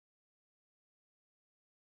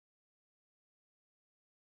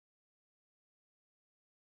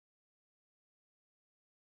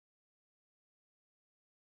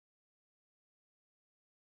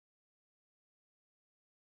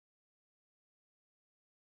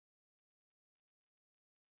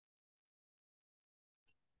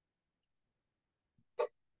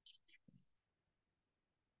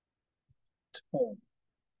Oh,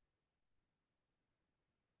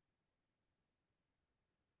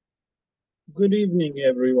 good evening,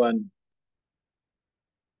 everyone.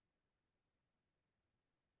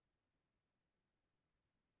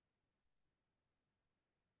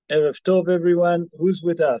 Erev Tov, everyone. Who's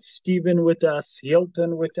with us? Stephen with us,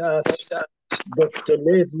 Hilton with us, Dr.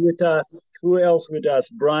 Levy with us. Who else with us?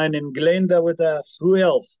 Brian and Glenda with us. Who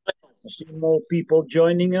else? I see more people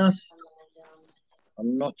joining us.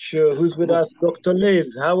 I'm not sure who's with us. Dr. Lev,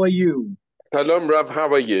 how are you? Shalom, Rav.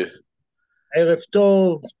 How are you? Erev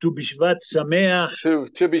Tov, Tu Bishvat Sameach,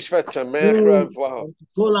 Tu B'Shvat Sameach, you Rav. Wow. and to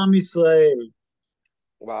Kol Am Israel.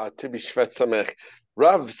 Wow, Tu B'Shvat Sameach.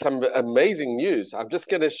 Rav, some amazing news. I'm just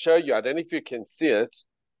going to show you. I don't know if you can see it,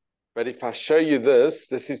 but if I show you this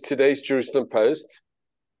is today's Jerusalem Post.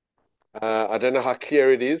 I don't know how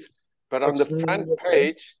clear it is, but on the front Okay.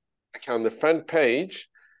 page, okay, on the front page,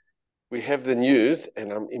 we have the news,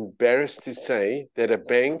 and I'm embarrassed to say that a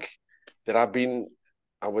bank that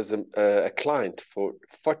I was a client for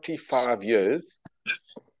 45 years,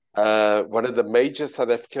 one of the major South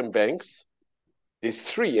African banks. There's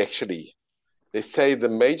three actually. They say the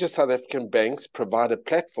major South African banks provide a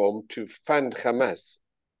platform to fund Hamas,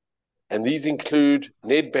 and these include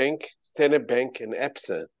Nedbank, Standard Bank, and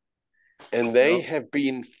Absa. And they Well, have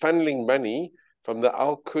been funneling money from the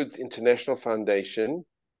Al Quds International Foundation,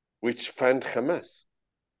 which fund Hamas.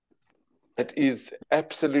 It is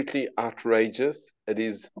absolutely outrageous. It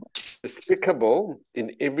is despicable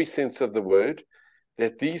in every sense of the word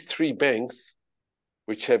that these three banks,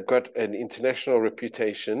 which have got an international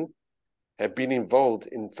reputation, have been involved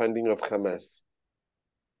in funding of Hamas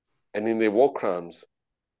and in their war crimes.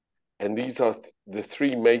 And these are the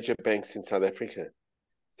three major banks in South Africa.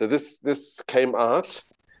 So this came out,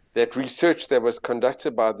 that research that was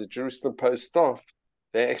conducted by the Jerusalem Post staff,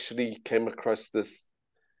 they actually came across this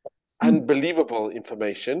unbelievable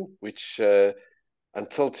information, which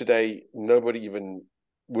until today, nobody even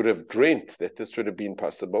would have dreamt that this would have been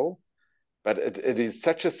possible. But it is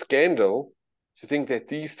such a scandal to think that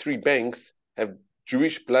these three banks have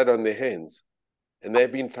Jewish blood on their hands, and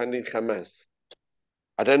they've been funding Hamas.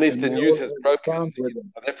 I don't know if and the we news all has have broken found with in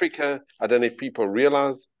them. South Africa. I don't know if people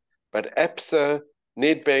realize, but ABSA,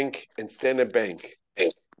 Nedbank, and Standard Bank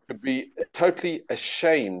could be totally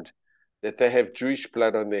ashamed that they have Jewish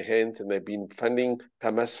blood on their hands and they've been funding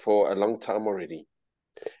Hamas for a long time already.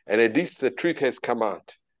 And at least the truth has come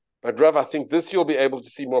out. But Rav, I think this you'll be able to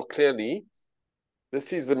see more clearly.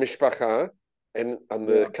 This is the Mishpacha, and on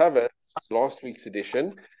the Yeah. cover, it's last week's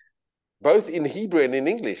edition, both in Hebrew and in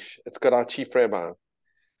English. It's got our chief rabbi.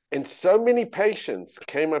 And so many patients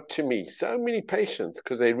came up to me, so many patients,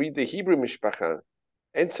 because they read the Hebrew Mishpacha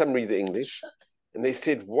and some read the English, and they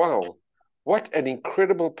said, wow, what an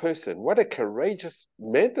incredible person. What a courageous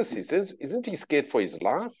man this is. Isn't he scared for his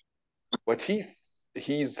life? What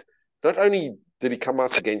he's not only did he come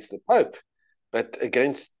out against the Pope, but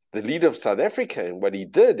against the leader of South Africa and what he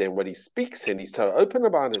did and what he speaks, and he's so open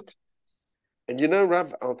about it. And you know,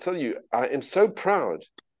 Rav, I'll tell you, I am so proud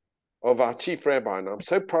of our chief rabbi, and I'm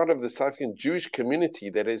so proud of the South African Jewish community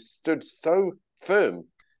that has stood so firm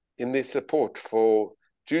in their support for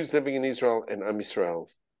Jews living in Israel and Am Israel.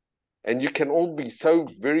 And you can all be so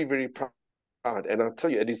very, very proud. And I'll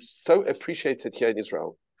tell you, it is so appreciated here in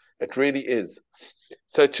Israel. It really is.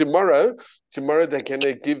 So tomorrow they're going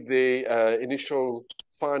to give their initial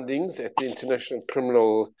findings at the International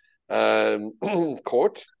Criminal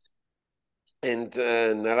Court. And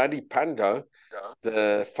Naradi Pando,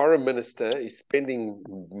 the foreign minister, is spending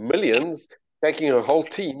millions, taking a whole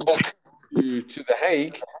team to The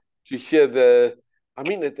Hague to hear the. I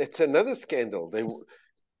mean, it's another scandal.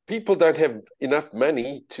 People don't have enough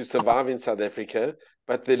money to survive in South Africa,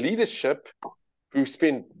 but the leadership who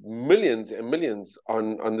spent millions and millions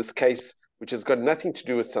on this case, which has got nothing to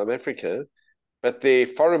do with South Africa, but their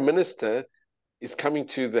foreign minister is coming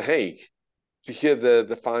to The Hague to hear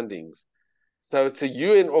the findings. So it's a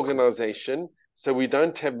UN organization, so we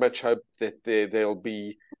don't have much hope that they'll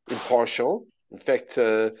be impartial. In fact,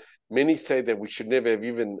 many say that we should never have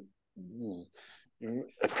even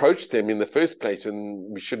approached them in the first place, when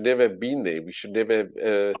we should never have been there. We should never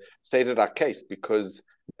have stated our case, because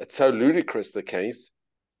it's so ludicrous, the case.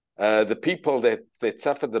 The people that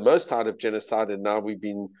suffered the most out of genocide, and now we've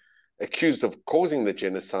been accused of causing the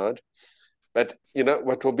genocide. But you know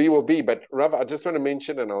what will be will be. But Rav, I just want to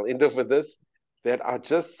mention, and I'll end off with this, that I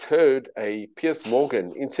just heard a Piers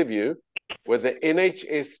Morgan interview with an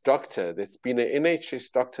NHS doctor that's been an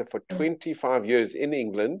NHS doctor for 25 years in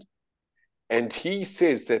England, and he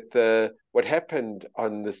says that what happened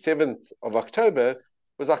on the 7th of October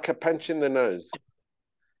was like a punch in the nose.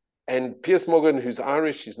 And Piers Morgan, who's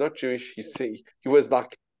Irish, he's not Jewish, he was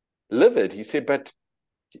like livid. He said, but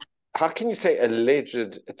how can you say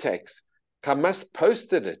alleged attacks? Hamas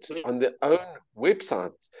posted it on their own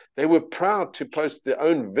website. They were proud to post their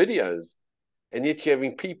own videos, and yet you're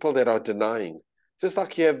having people that are denying. Just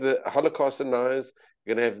like you have the Holocaust deniers,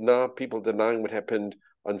 you're going to have now people denying what happened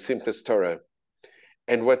on Simchas Torah.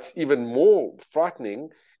 And what's even more frightening,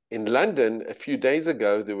 in London a few days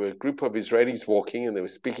ago, there were a group of Israelis walking and they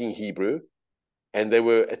were speaking Hebrew, and they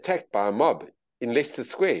were attacked by a mob in Leicester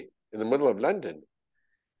Square in the middle of London.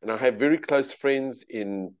 And I have very close friends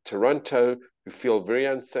in Toronto who feel very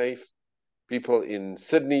unsafe, people in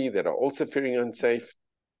Sydney that are also feeling unsafe.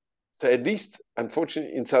 So at least,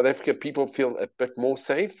 unfortunately, in South Africa, people feel a bit more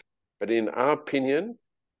safe. But in our opinion,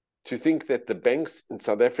 to think that the banks in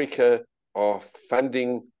South Africa are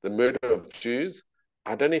funding the murder of Jews,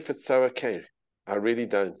 I don't know if it's so okay. I really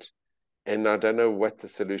don't. And I don't know what the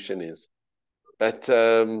solution is. But,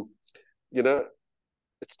 you know,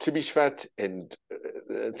 it's Tu B'Shvat, and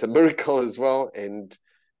it's a miracle as well. And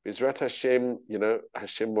Bezrat Hashem, you know,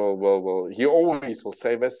 Hashem will He always will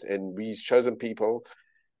save us, and we've chosen people.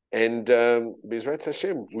 And Bezrat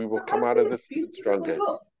Hashem, we will come out of this stronger.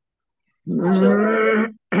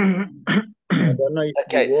 I don't know if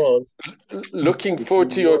okay. he was. Looking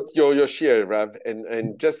forward to your share, Rav,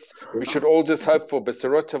 and just we should all just hope for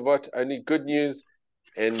Besarot Tovot, only good news,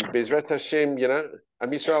 and Bezrat Hashem, you know,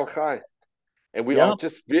 Am Yisrael Chai. And we are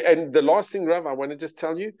just, and the last thing, Rav, I want to just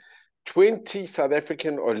tell you, 20 South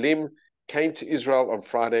African Olim came to Israel on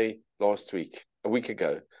Friday last week, a week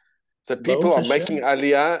ago. So people are making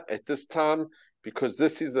Aliyah at this time because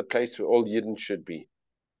this is the place where all Yidden should be.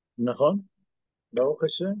 Nachon. Baruch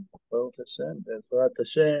Hashem. Baruch Hashem. Bezrat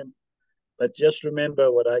Hashem. But just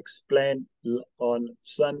remember what I explained on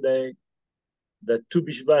Sunday, that Tu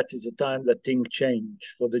B'Shvat is a time that things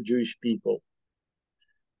change for the Jewish people.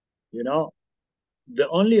 You know, the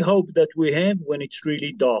only hope that we have when it's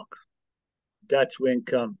really dark, that's when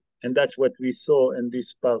come. And that's what we saw in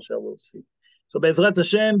this parsha, we'll see. So Bezrat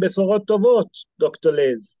Hashem, Besorot Tovot, Dr.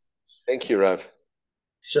 Les. Thank you, Rav.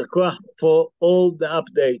 Shakwa for all the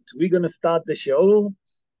update. We're going to start the show.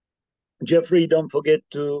 Jeffrey, don't forget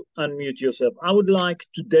to unmute yourself. I would like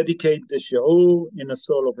to dedicate the show in a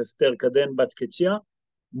soul of Esther Kaden Bat Ketzia,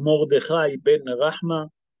 Mordechai Ben Rahma,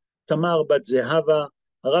 Tamar Bat Zehava,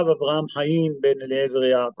 Rav Avraham Chaim Ben Eliezer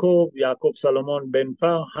Yaakov, Yaakov Salomon Ben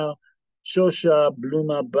Farha, Shosha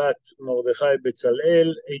Bluma Bat Mordechai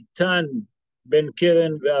Betzalel, Eitan Ben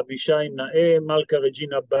Keren ואבישי נאה, מלכה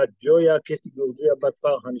רג'ינה בת ג'ויה, קסטי גורדיה בת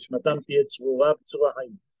פרחה, נשמתם תהיה צרורה בצורה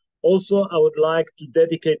חיים. Also, I would like to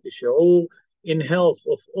dedicate the show in health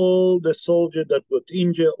of all the soldiers that got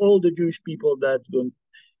injured, all the Jewish people that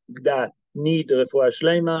need refuah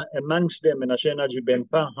shlema, amongst them Menashe Naji ben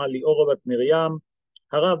Paha, Liora bat Miriam,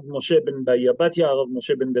 Harav Moshe ben Bayabatia, Harav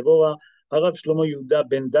Moshe ben Devora, Harav Shlomo Yehuda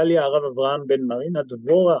ben Dalia, Harav Avraham ben Marina,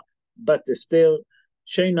 Devora bat Esther,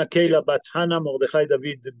 Sheina Keila bat Hana, Mordechai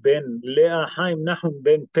David ben Leah, Haim Nahum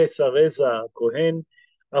ben Pesa Reza Kohen,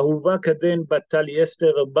 Ahuva Kaden bat Tali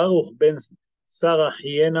Esther, Baruch ben Sarah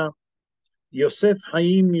Hiena, Yosef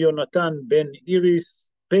Haim Yonatan ben Iris,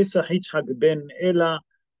 Pesach Yitzhak ben Ela,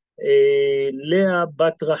 Leah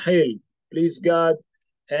bat Rachel, please God,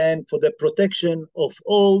 and for the protection of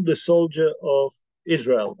all the soldiers of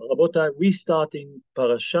Israel. Rabotai, we starting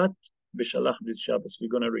Parashat Beshalach this Shabbos. We're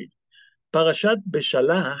going to read. Parashat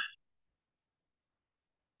Beshalach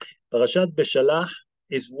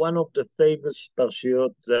is one of the famous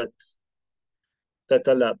parashiyot that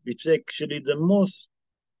I love. It's actually the most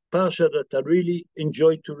parsha that I really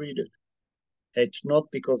enjoy to read it. It's not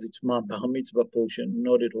because it's my bar mitzvah portion,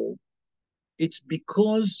 not at all. It's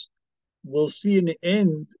because we'll see in the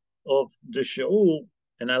end of the shiur,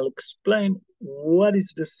 and I'll explain what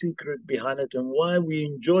is the secret behind it and why we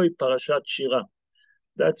enjoy Parashat Shira.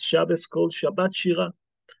 That Shabbos called Shabbat Shira,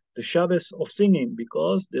 the Shabbos of singing,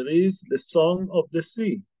 because there is the song of the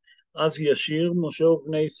sea, as Yashir Moshe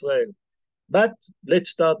Bnei Israel. But let's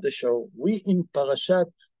start the show. We in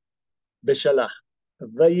Parashat Beshalach.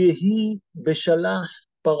 ויהי בשלח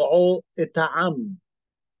פרעה את העם,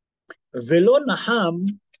 ולא נחם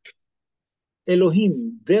אלוהים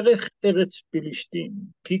דרך ארץ פלישתים,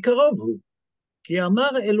 כי קרוב הוא, כי אמר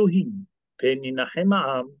אלוהים, פן ינחם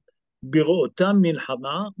העם בראותם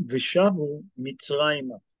מלחמה ושבו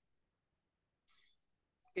מצרימה.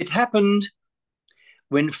 It happened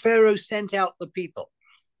when Pharaoh sent out the people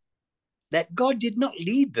that God did not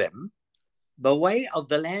lead them the way of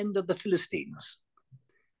the land of the Philistines,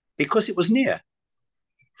 because it was near.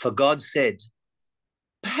 For God said,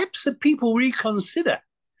 perhaps the people reconsider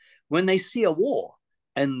when they see a war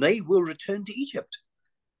and they will return to Egypt.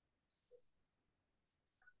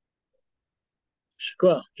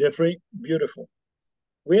 Shkwa, Jeffrey, beautiful.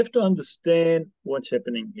 We have to understand what's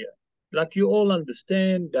happening here. Like you all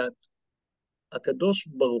understand that Akadosh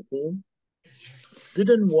Baruch Hu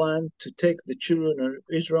didn't want to take the children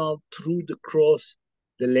of Israel through the cross,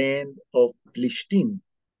 the land of Plishtim.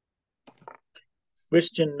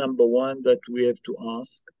 Question number one that we have to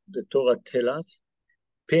ask, the Torah tells us,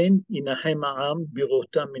 Pen inahem ha'am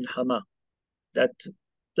birota milchama, that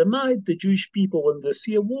the Jewish people, when they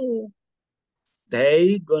see a war,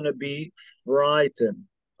 they're going to be frightened,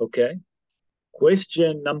 okay?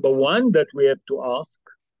 Question number one that we have to ask,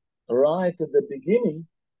 right at the beginning,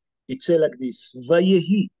 it says like this,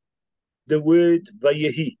 Vayehi, the word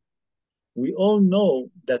Vayehi. We all know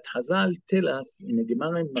that Hazal tell us in the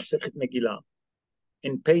Gemara in Masechet Megillah,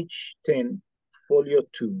 in page 10, folio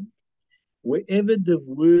 2, wherever the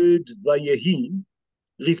word Vayehi,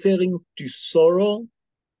 referring to sorrow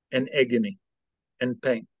and agony and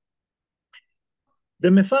pain. The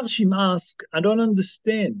Mefarshim ask, I don't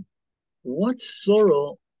understand, what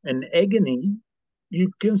sorrow and agony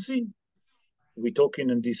you can see? We're talking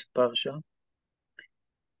in this parsha.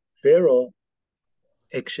 Pharaoh,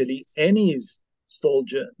 actually, any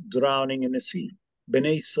soldier drowning in the sea.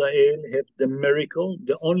 Bnei Israel have the miracle,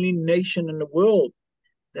 the only nation in the world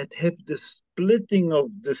that have the splitting of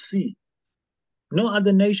the sea. No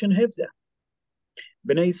other nation have that.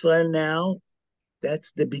 Bnei Israel now,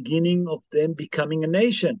 that's the beginning of them becoming a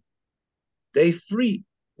nation. They free.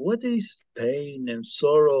 What is pain and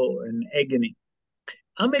sorrow and agony?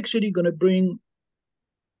 I'm actually going to bring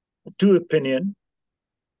two opinions,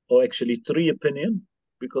 or actually three opinions,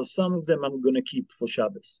 because some of them I'm going to keep for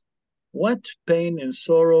Shabbos. What pain and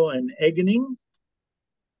sorrow and agony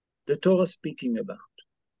the Torah is speaking about?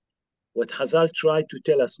 What Hazal tried to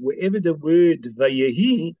tell us, wherever the word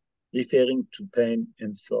Vayehi referring to pain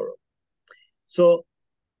and sorrow. So,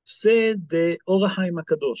 said the Or HaChaim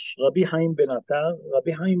HaKadosh, Rabbi Haim ben Attar.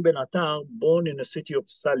 Rabbi Haim ben Attar, born in the city of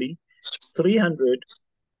Sali,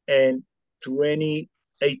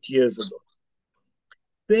 328 years ago.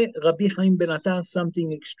 Say Rabbi Haim ben Attar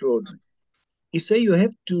something extraordinary. He say you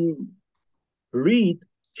have to read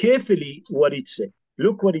carefully what it says.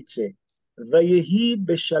 Look what it says. Vayehi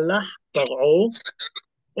Beshalach Paro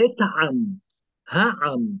et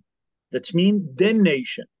ha'am. That means the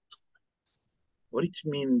nation. What it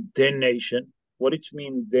mean, the nation? What it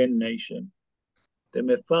mean, the nation? The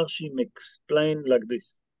Mefarshim explain like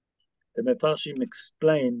this. The Mefarshim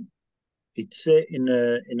explain, it say in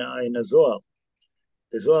a Zohar.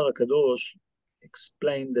 The Zohar HaKadosh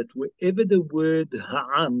explained that wherever the word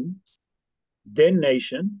ha'am, the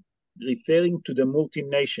nation, referring to the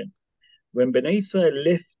multi-nation. When Bnei Israel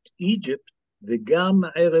left Egypt, v'gam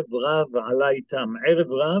erev rav ala itam. Erev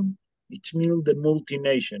rav, it means the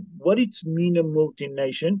multi-nation. What it means a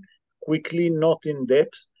multi-nation? Quickly, not in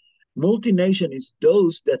depth. Multi-nation is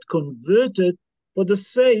those that converted for the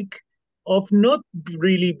sake of not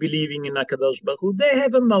really believing in HaKadosh Baruch Hu. They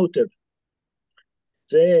have a motive.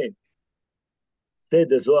 Say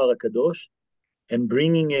the Zohar HaKadosh, and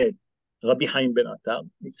bringing it, Rabbi Haim ben Attar,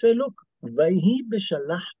 it says, look, Vayhi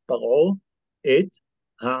Beshalach Paro et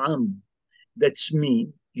ha'am. That's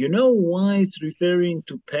me. You know why it's referring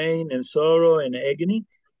to pain and sorrow and agony?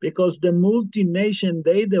 Because the multi-nation,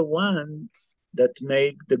 they the one that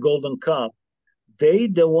make the golden calf. They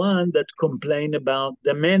the one that complain about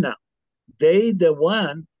the manna. They the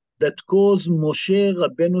one that caused Moshe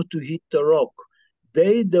Rabbeinu to hit the rock.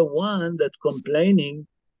 They the one that complaining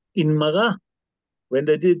in Marah when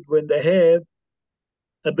they have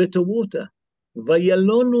a better water.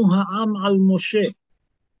 Vayalonu ha'am al Moshe.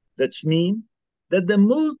 That means that the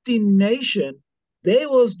multi-nation, they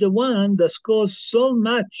was the one that caused so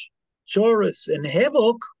much chorus and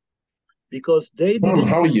havoc because they didn't.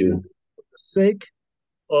 How are you? For the sake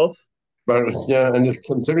of. But yeah, and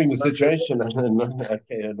considering the situation, okay, not bad.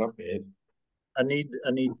 I need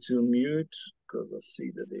to mute because I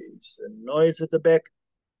see that there's a noise at the back.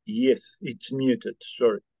 Yes, it's muted.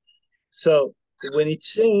 Sorry. So when it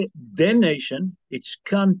says the nation, it's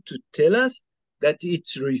come to tell us that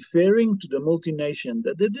it's referring to the multi-nation,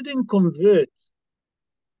 that they didn't convert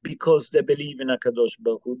because they believe in HaKadosh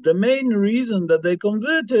Baruch Hu. The main reason that they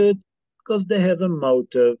converted, because they have a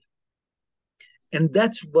motive. And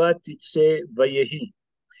that's what it says, Vayehi.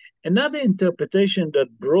 Another interpretation that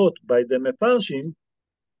brought by the Mefarshim,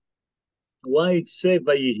 why it says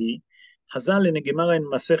Vayehi, Hazal in the Gemara in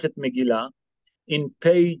Masechet Megillah, in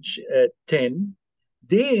page 10,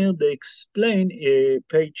 there they explain,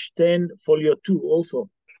 page 10, folio 2 also,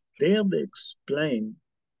 there they explain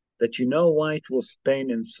that you know why it was pain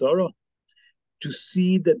and sorrow? To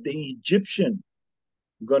see that the Egyptian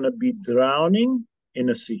gonna be drowning in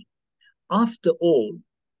a sea. After all,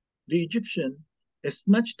 the Egyptian, as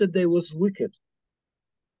much that they was wicked,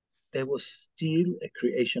 they was still a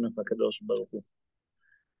creation of HaKadosh Baruch Hu.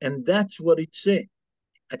 And that's what it says.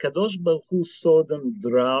 HaKadosh Baruch Hu saw them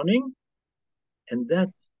drowning, and that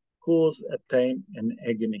caused a pain and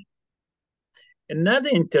agony. Another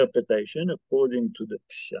interpretation, according to the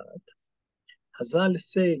Pshat, Hazal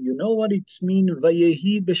say, you know what it means,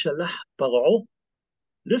 Vayehi Beshalach Paro?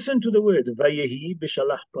 Listen to the word, Vayehi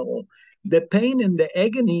Beshalach Paro. The pain and the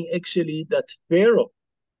agony, actually, that Pharaoh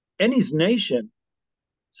and his nation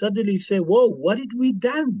suddenly say, whoa, what did we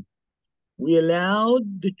done? We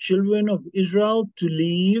allowed the children of Israel to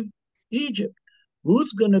leave Egypt.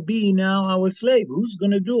 Who's going to be now our slave? Who's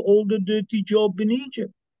going to do all the dirty job in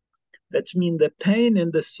Egypt? That means the pain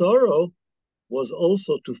and the sorrow was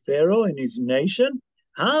also to Pharaoh and his nation,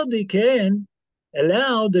 how they can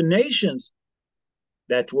allow the nations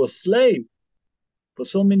that was slave for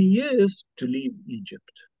so many years to leave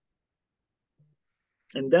Egypt.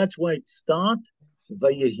 And that's why it starts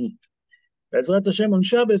Vayehi. Bezrat Hashem on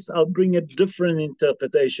Shabbos, I'll bring a different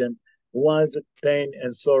interpretation. Why is it pain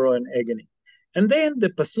and sorrow and agony? And then the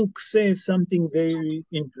Pasuk says something very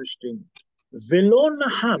interesting. Velo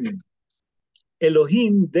naham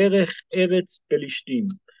Elohim derech eretz Pelishtim.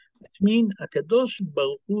 That means HaKadosh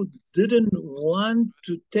Baruch Hu didn't want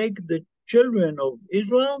to take the children of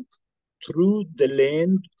Israel through the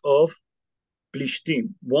land of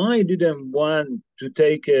Plishtim. Why didn't want to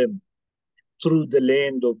take through the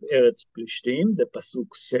land of Eretz Plishtim? The Pasuk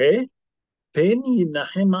say, Pen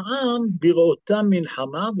yinachem ha'am bir'otam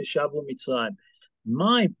milchama v'shavu Mitzrayim.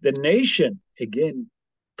 Might the nation, again,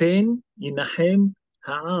 Pen yinachem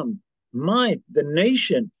ha'am, might the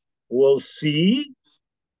nation will see,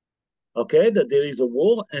 okay, that there is a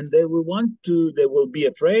war, and they will be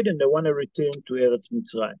afraid, and they want to return to Eretz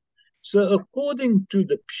Mitzrayim. So according to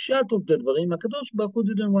the Pshat of the Dvarim, HaKadosh Baruch Hu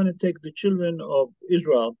didn't want to take the children of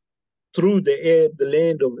Israel through the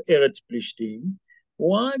land of Eretz Plishtim.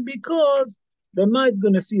 Why? Because they might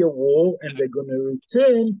going to see a war and they're going to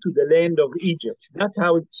return to the land of Egypt. That's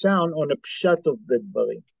how it sounds on a Pshat of the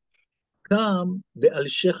Dvarim. Come the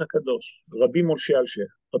Al-Sheikh HaKadosh, Rabbi Moshe Al-Sheikh.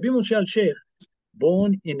 Rabbi Moshe Al-Sheikh,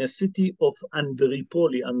 born in a city of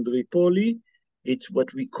Andripoli. Andripoli, it's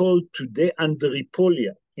what we call today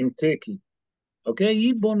Andripolia in Turkey. Okay,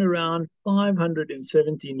 he born around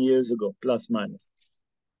 517 years ago, plus minus.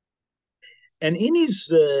 And in his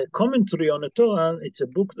commentary on the Torah, it's a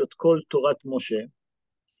book that's called Torat Moshe.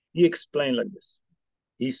 He explained like this.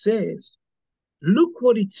 He says, look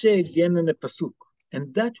what it says again in the Pasuk,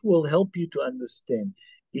 and that will help you to understand.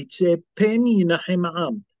 It says, Pen yinachem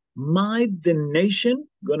ha'am. Might the nation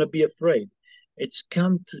gonna be afraid? It's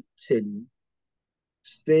come to tell you,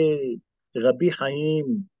 say Rabbi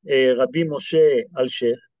Moshe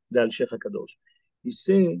Al-Sheikh, the Al-Sheikh HaKadosh. He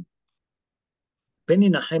said, Pen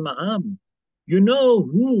yinachem ha'am. You know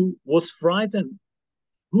who was frightened?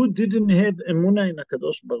 Who didn't have emunah in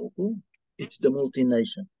HaKadosh Baruch Hu? It's the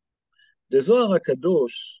multi-nation. The Zohar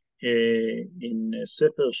HaKadosh in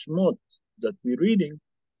Sefer Shmot that we're reading,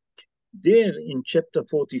 there in chapter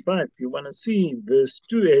 45, if you want to see verse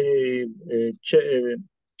 2,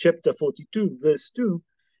 chapter 42, verse 2,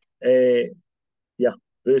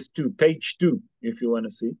 verse 2, page 2, if you want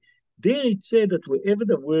to see, there it said that wherever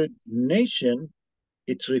the word nation,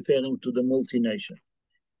 it's referring to the multi-nation.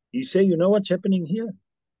 You say, you know what's happening here?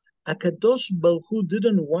 HaKadosh Baruch Hu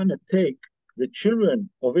didn't want to take the children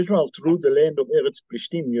of Israel through the land of Eretz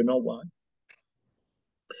Plishtim. You know why?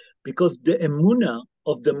 Because the emunah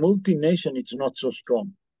of the multi-nation is not so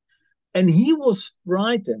strong. And he was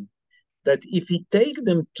frightened that if he take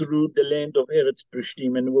them through the land of Eretz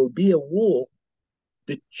Plishtim and will be a war,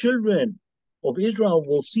 the children of Israel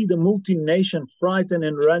will see the multi-nation frightened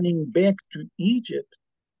and running back to Egypt.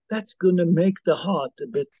 That's going to make the heart a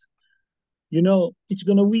bit, it's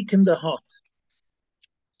going to weaken the heart.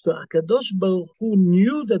 So HaKadosh Baruch Hu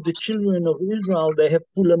knew that the children of Israel, they have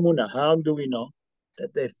full emunah. How do we know?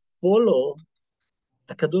 That they follow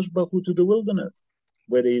HaKadosh Baruch Hu to the wilderness,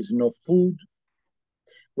 where there is no food,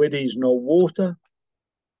 where there is no water.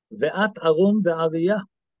 Ve'at aron ve'ariyah.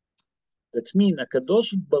 That means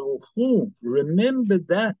HaKadosh Baruch Hu, remember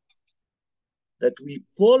that we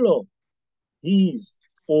follow his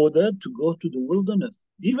order to go to the wilderness,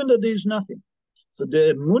 even though there is nothing. So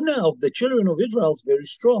the emunah of the children of Israel is very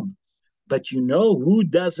strong. But you know who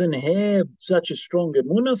doesn't have such a strong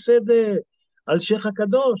emunah, said the Al-Sheikh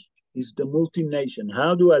HaKadosh, is the multi-nation.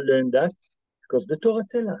 How do I learn that? Because the Torah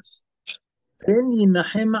tells us. Then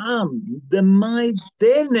Yinahem Am,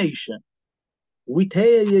 their nation, with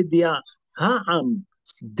Yedia, Ha'am,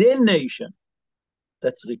 their nation.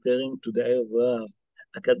 That's referring to the Erev.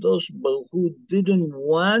 Akadosh Baruch Hu didn't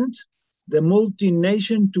want the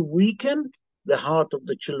multi-nation to weaken the heart of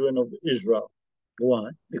the children of Israel.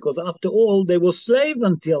 Why? Because after all, they were slaves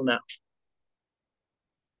until now.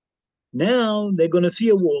 Now they're going to see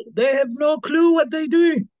a war. They have no clue what they're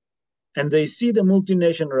doing. And they see the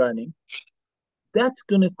multi-nation running. That's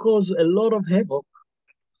going to cause a lot of havoc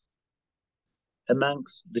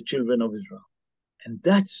amongst the children of Israel. And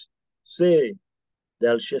that's, say, the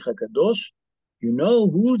Al-Sheikh HaKadosh, you know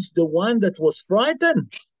who's the one that was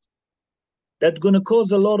frightened? That's going to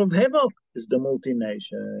cause a lot of havoc is the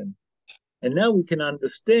multi-nation. And now we can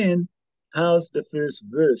understand how's the first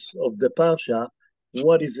verse of the Parsha,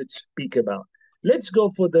 what does it speak about? Let's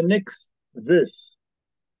go for the next verse.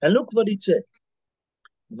 And look what it says.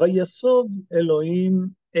 ויסוב אלוהים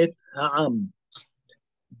את העם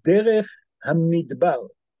דרך המדבר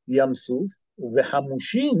ים סוף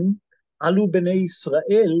וחמושים עלו בני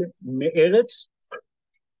ישראל מארץ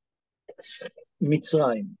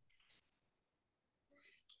מצרים.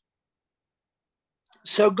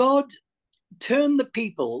 So God turned the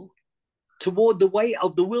people toward the way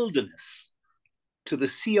of the wilderness, to the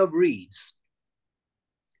Sea of Reeds.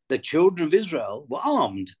 The children of Israel were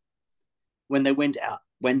armed when they went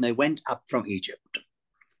up from Egypt.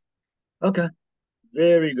 Okay,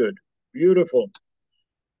 very good, beautiful.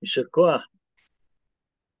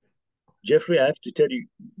 Jeffrey, I have to tell you,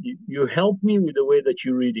 you help me with the way that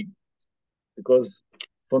you're reading, because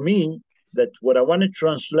for me, that what I want to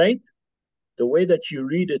translate, the way that you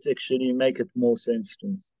read it actually make it more sense to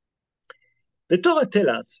me. The Torah tells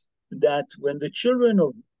us that when the children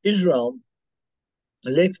of Israel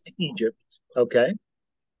left Egypt, okay,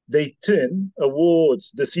 they turned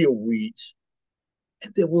towards the Sea of Reeds,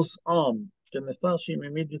 and there was armed. The Mefarshim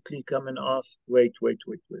immediately come and ask, wait.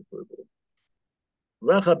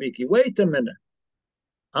 Vachabiki, wait a minute.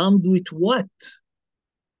 Armed with what?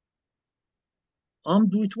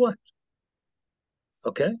 Armed with what?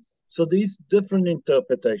 Okay, so there's different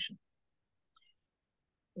interpretation.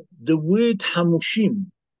 The word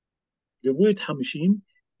hamushim,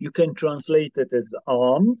 you can translate it as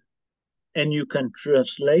armed, and you can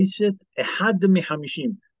translate it ehad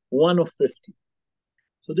mihamishim, 1 of 50.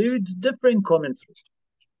 So there is different commentaries.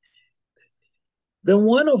 Then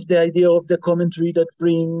one of the idea of the commentary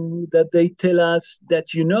that they tell us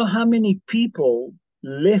that you know how many people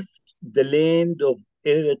left the land of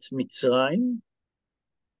Eretz Mitzrayim?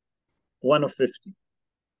 1 of 50.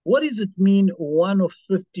 What does it mean? 1 of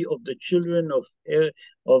 50 of the children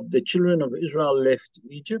of Israel left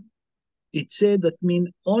Egypt. It said that means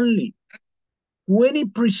only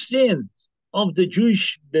 20% of the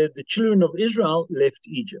children of Israel left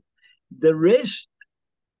Egypt. The rest,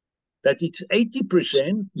 that it's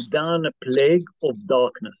 80%, down a plague of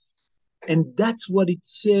darkness, and that's what it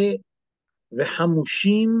says.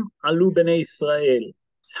 V'hamushim alu bnei Israel.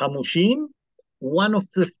 Hamushim, 1 of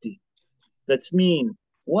 50. That means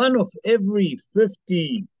 1 of every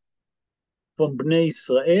 50 from Bnei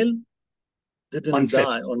Israel didn't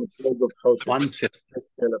die on the plague of Hoshea.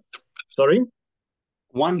 1/5. Sorry?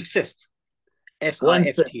 1/5.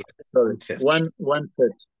 F-I-F-T. Sorry,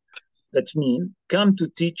 1/5. That means come to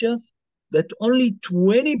teach us that only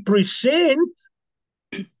 20%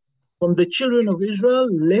 from the children of Israel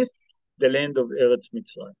left the land of Eretz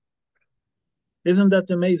Mitzrayim. Isn't that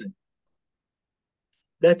amazing?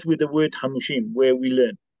 That's with the word Hamushim, where we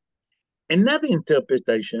learn. Another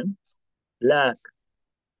interpretation, like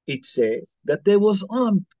it said, that there was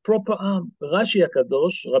armed, proper armed. Rashi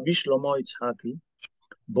HaKadosh, Rabbi Shlomo Yitzhaki,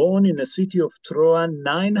 born in the city of Troyes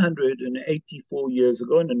 984 years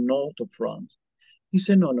ago in the north of France. He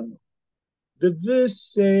said, no. The verse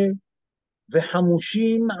says,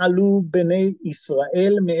 V'hamushim alu bnei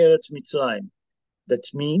Israel me'eretz Mitzrayim. That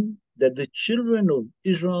means that the children of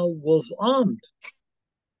Israel was armed,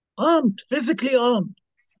 physically armed.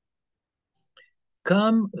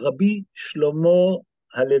 Come Rabbi Shlomo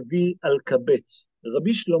Halevi Al-Kabetz.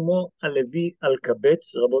 Rabbi Shlomo Halevi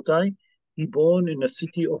Al-Kabetz, Rabotai, he born in the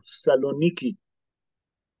city of Saloniki.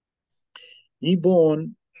 He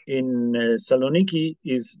born in Saloniki,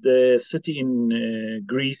 is the city in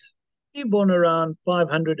Greece. He born around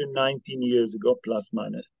 519 years ago, plus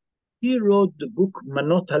minus. He wrote the book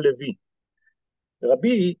Manot Halevi.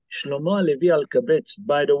 Rabbi Shlomo Halevi Al-Kabetz,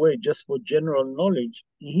 by the way, just for general knowledge,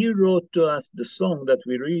 he wrote to us the song that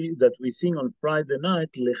we sing on Friday night,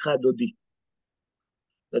 Lecha Dodi,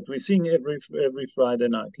 that we sing every Friday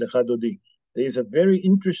night, Lecha Dodi. There is a very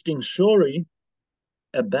interesting story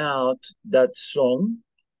about that song.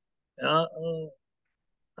 I'll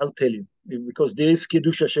tell you, because there is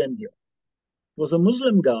Kiddush Hashem here. It was a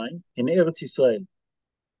Muslim guy in Eretz Israel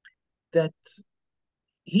that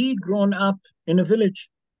he'd grown up in a village.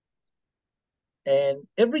 And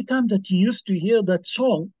every time that he used to hear that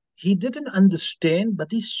song, he didn't understand, but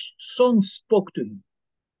this song spoke to him.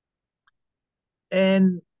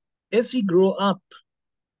 And as he grew up,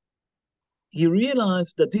 he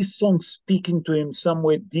realized that this song speaking to him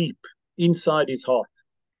somewhere deep inside his heart.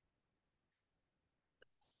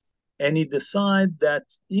 And he decided that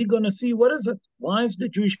he's going to see, what is it? Why is the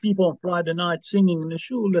Jewish people on Friday night singing in the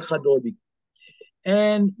shul Lechadodi?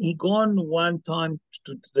 And he gone one time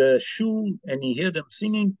to the shul and he heard them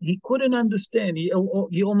singing. He couldn't understand. He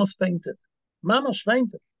almost fainted. Mamash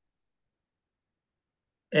fainted.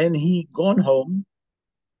 And he gone home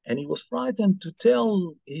and he was frightened to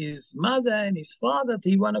tell his mother and his father that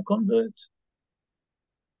he want to convert.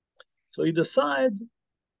 So he decided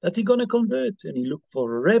that he's going to convert. And he looked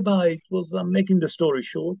for a rabbi. It was, I'm making the story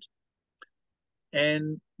short.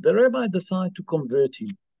 And the rabbi decided to convert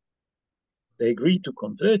him. They agreed to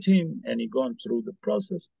convert him, and he gone through the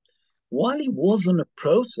process. While he was in the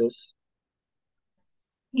process,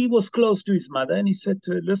 he was close to his mother, and he said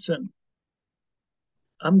to her, listen,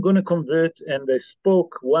 I'm going to convert. And they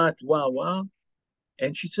spoke, what, wow.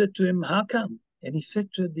 And she said to him, how come? And he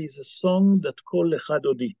said to her, there's a song that's called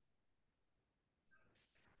Lechadodi.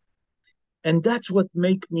 And that's what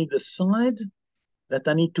made me decide that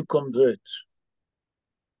I need to convert.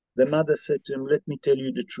 The mother said to him, let me tell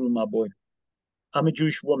you the truth, my boy. I'm a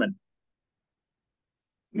Jewish woman.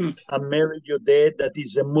 I married your dad that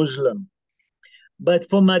is a Muslim. But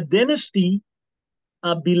for my dynasty,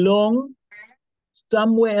 I belong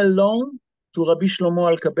somewhere along to Rabbi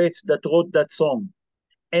Shlomo Alkabetz that wrote that song.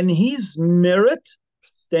 And his merit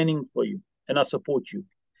standing for you. And I support you.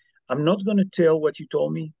 I'm not going to tell what you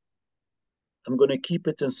told me. I'm going to keep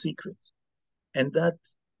it in secret. And that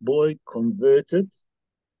boy converted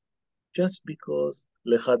just because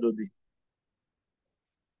Lechadodi.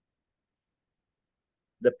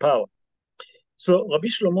 The power. So Rabbi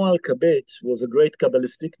Shlomo Alkabetz was a great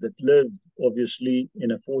Kabbalistic that lived, obviously, in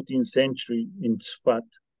the 14th century in Tzfat.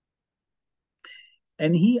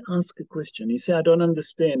 And he asked a question. He said, I don't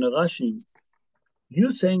understand, Rashi,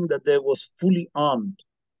 you saying that they was fully armed,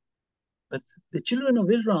 but the children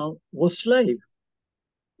of Israel were slaves.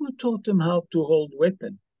 Who taught them how to hold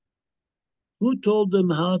weapon? Who told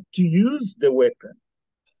them how to use the weapon?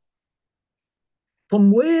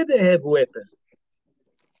 From where they have weapon?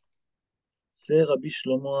 Say Rabbi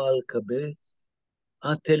Shlomo Alkabetz,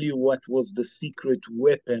 I'll tell you what was the secret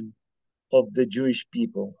weapon of the Jewish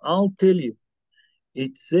people. I'll tell you.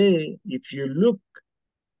 It's if you look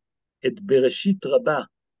at Bereshit Rabbah,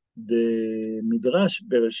 the Midrash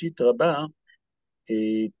Bereshit Rabbah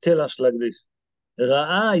tell us like this.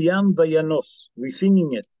 Ra'a Yam Vayanos. We're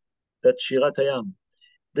singing it. That's Shirat Hayam.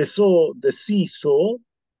 The sea saw,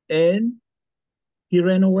 and he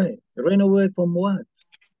ran away. Ran away from what?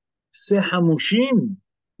 Se Hamushim.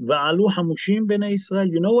 Va'alu Hamushim Bnei Israel.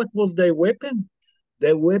 You know what was their weapon?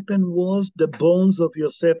 Their weapon was the bones of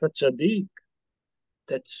Yosef HaTzadik.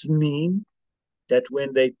 That means that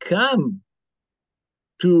when they come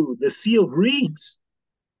to the Sea of Reeds,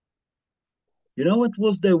 you know what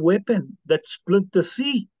was their weapon that split the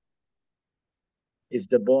sea? Is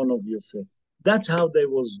the bone of Yosef. That's how they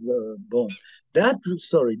was born. That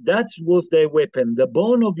was their weapon. The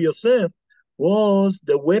bone of Yosef was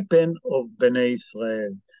the weapon of Bnei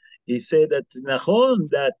Israel. He said that Nachon,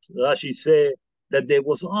 that Rashi said that they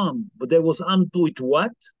was armed, but they was armed with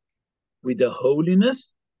what? With the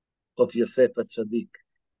holiness of Yosef HaTzadik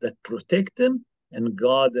that protect them and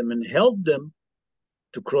guard them and help them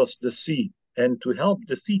to cross the sea and to help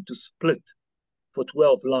the sea to split for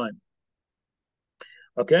 12 lines.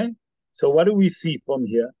 Okay? So what do we see from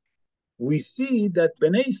here? We see that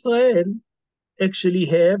Bnei Israel actually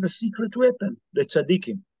have a secret weapon, the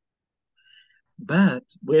tzaddikim. But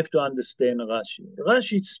we have to understand Rashi.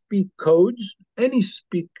 Rashi speak codes and he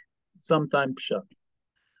speak sometimes pshat.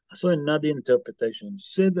 I saw another interpretation.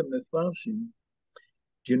 Said the Mefarshim,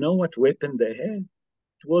 do you know what weapon they had?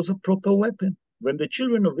 It was a proper weapon. When the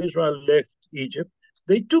children of Israel left Egypt,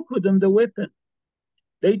 they took with them the weapon.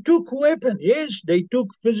 They took weapon. Yes, they took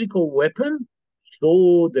physical weapon,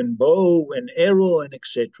 sword and bow and arrow and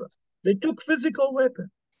etc. They took physical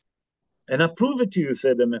weapon. And I prove it to you,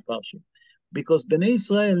 said the Mefarshim, because Bnei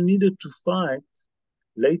Israel needed to fight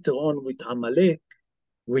later on with Amalek,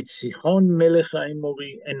 with Sihon Melech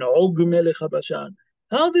HaEmori and Og Melech HaBashan.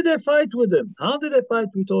 How did they fight with them? How did they fight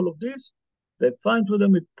with all of this? They fight with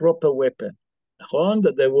them with proper weapon.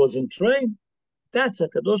 That there wasn't rain. That's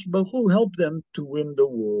HaKadosh Baruch Hu helped them to win the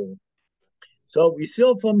war. So we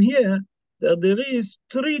saw from here that there is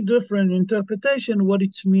three different interpretations what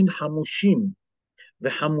it means Hamushim.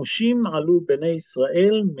 וחמושים עלו בני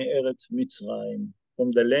ישראל מארץ מצרים,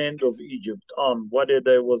 from the land of Egypt, whether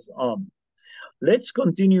there was Let's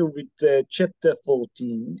continue with chapter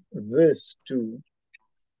 14, verse 2.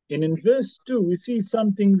 And in verse 2, we see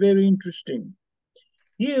something very interesting.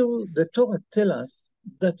 Here, the Torah tells us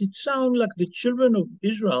that it sounds like the children of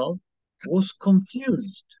Israel was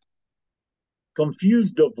confused.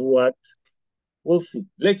 Confused of what? We'll see.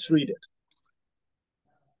 Let's read it.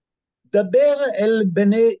 דבר אל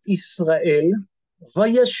בני ישראל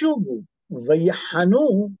וישובו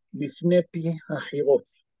ויחנו לפני פי החירות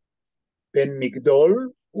בין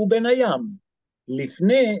מגדול ובין הים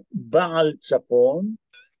לפני בעל צפון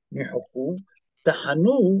מחכו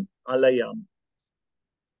תחנו על הים.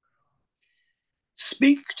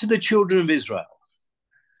 Speak to the children of Israel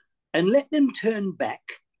and let them turn back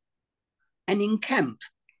and encamp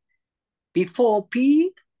before Pi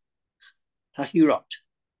Hahirot,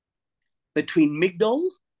 between Migdol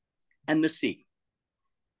and the sea,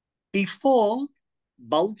 before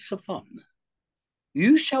Baal Zephon.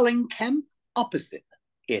 You shall encamp opposite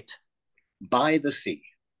it by the sea.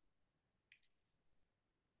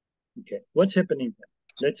 Okay, what's happening here?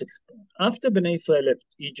 Let's explain. After Bnei Israel left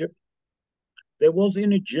Egypt, there was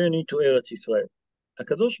in a journey to Eretz Israel.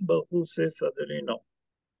 HaKadosh Baruch Hu says suddenly, no.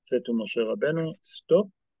 Said to Moshe Rabbeinu, stop.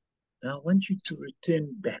 Now I want you to return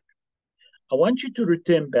back. I want you to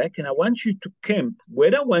return back and I want you to camp.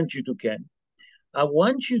 Where I want you to camp? I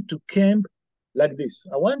want you to camp like this.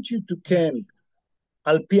 I want you to camp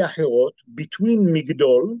al pi hahirot, between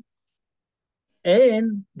Migdol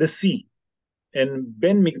and the sea, and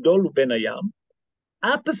ben Migdol ben Hayam,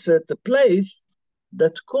 opposite a place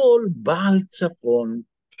that's called Baal Tzafon.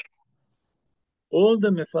 All the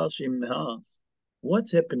Mefarshim ask,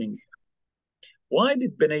 what's happening? Why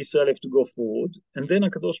did Bnei Israel have to go forward? And then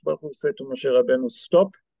HaKadosh Baruch Hu said to Moshe Rabbeinu, stop,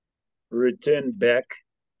 return back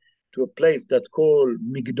to a place that's called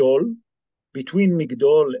Migdol, between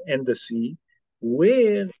Migdol and the sea.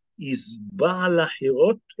 Where is Baal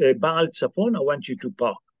Tzafon? I want you to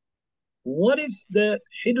park. What is the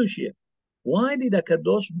Hidush here? Why did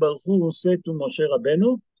HaKadosh Baruch Hu say to Moshe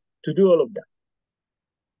Rabbeinu to do all of that?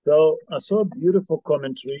 So I saw a beautiful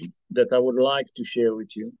commentary that I would like to share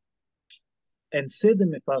with you. And say the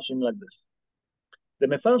Mefarshim like this. The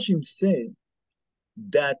Mefarshim say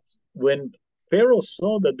that when Pharaoh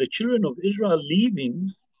saw that the children of Israel leaving,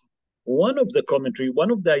 one of the commentary, one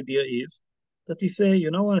of the idea is that he say, you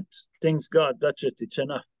know what, thanks God, that's it, it's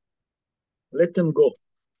enough. Let them go.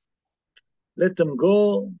 Let them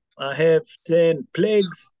go. I have 10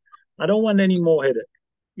 plagues. I don't want any more headache.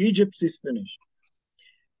 Egypt is finished.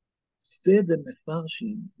 Said the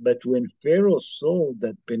Mefarshim, but when Pharaoh saw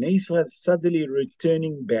that Bnei Israel suddenly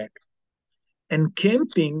returning back and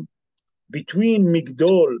camping between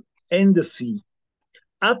Migdol and the sea,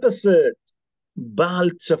 opposite Baal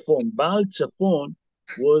Tzafon. Baal Tzafon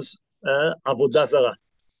was Avodah Zarah.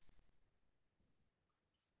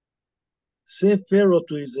 Said Pharaoh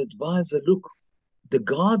to his advisor, look, the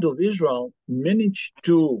God of Israel managed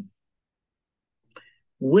to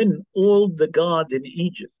win all the God in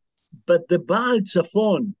Egypt. But the Baal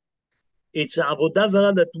Tzafon, it's Avodah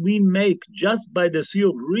Zarah that we make just by the sea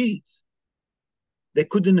of reeds. They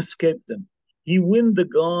couldn't escape them. He won the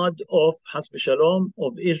God of Has Beshalom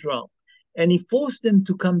of Israel, and he forced them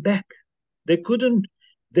to come back. They couldn't.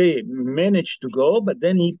 They managed to go, but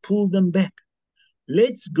then he pulled them back.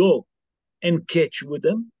 Let's go and catch with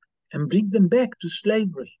them and bring them back to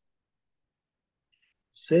slavery.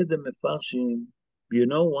 Said the Mefarshim, you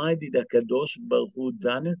know why did HaKadosh Baruch Hu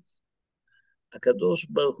done it? HaKadosh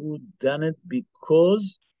Baruch Hu done it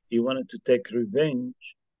because he wanted to take revenge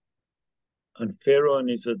on Pharaoh and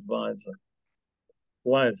his advisor.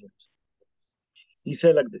 Why is it? He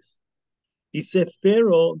said like this. He said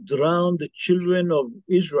Pharaoh drowned the children of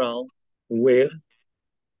Israel where?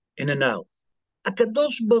 In a Nile.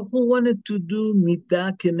 HaKadosh Baruch Hu wanted to do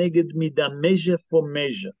midah keneged midah, measure for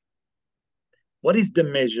measure. What is the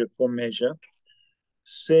measure for measure?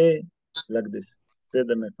 Say like this. Say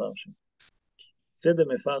the Mefarshim. Said the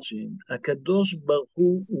Mefarshim, HaKadosh Baruch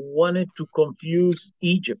Hu wanted to confuse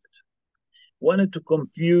Egypt, wanted to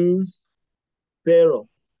confuse Pharaoh,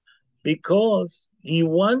 because he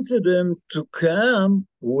wanted them to come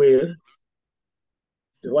where?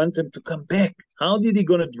 He wanted them to come back. How did he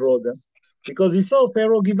going to draw them? Because he saw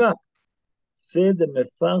Pharaoh give up. Said the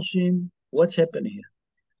Mefarshim, what's happening here?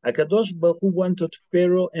 HaKadosh Baruch Hu wanted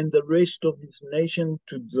Pharaoh and the rest of his nation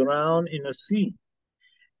to drown in a sea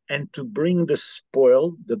and to bring the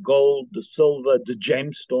spoil, the gold, the silver, the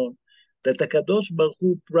gemstone, that HaKadosh Baruch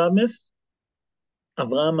Hu promised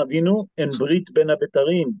Avraham Avinu and Brit Ben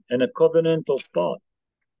Abetarim, and a covenant of part.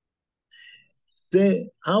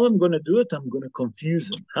 How I'm going to do it? I'm going to confuse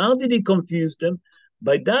them. How did he confuse them?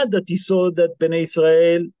 By that he saw that Bnei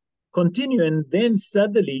Israel continue, and then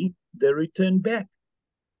suddenly they return back.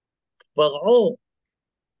 Pharaoh,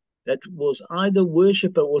 that was either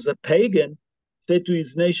worshiper, was a pagan, said to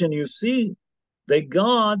his nation, you see, they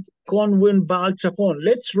God can't win Baal Tzafon.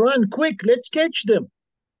 Let's run quick, let's catch them.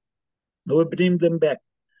 We bring them back.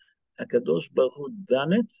 HaKadosh Baruch Hu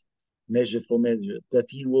done it, measure for measure, that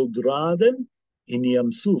he will drown them in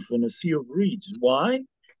Yam Suf, in a sea of reeds. Why?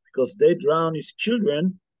 Because they drowned his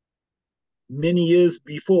children many years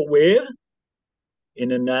before. Where? In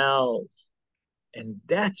the Niles. And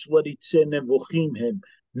that's what it said, Nevochim him.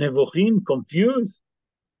 Nevochim, confused?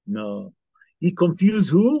 No. He confused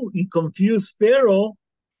who? He confused Pharaoh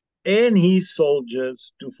and his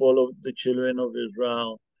soldiers to follow the children of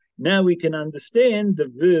Israel. Now we can understand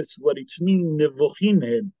the verse, what it means, Nevochim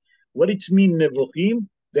him. What it means, Nevochim?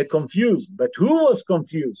 They're confused. But who was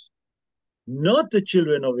confused? Not the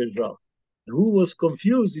children of Israel. Who was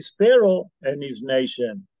confused is Pharaoh and his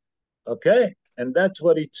nation. Okay? And that's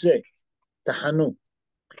what it says. Tahanu.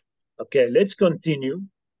 Okay, let's continue.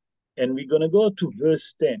 And we're going to go to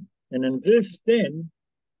verse 10. And in verse 10,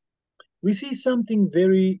 we see something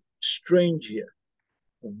very strange here.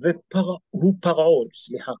 Hu Paro,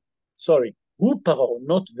 sorry, Hu Paro,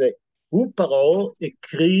 not ve. Hu Paro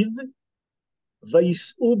הקריב,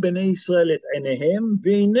 ויסעו בני ישראל את עיניהם,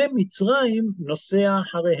 והנה מצרים נוסע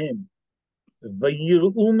אחריהם.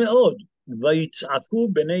 ויראו מאוד, ויצעקו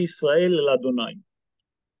בני ישראל אל אדוני.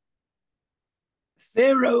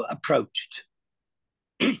 Pharaoh approached.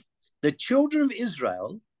 The children of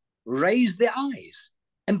Israel raised their eyes,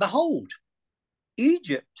 and behold,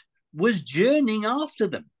 Egypt was journeying after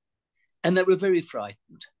them, and they were very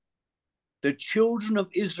frightened. The children of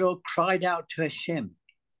Israel cried out to Hashem.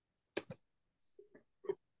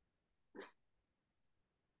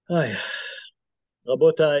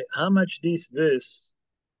 Rabotai, how much this verse,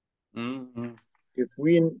 if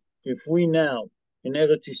we now, in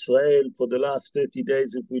Eretz Israel, for the last 30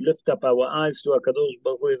 days, if we lift up our eyes to HaKadosh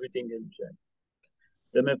Baruch Hu, everything will change.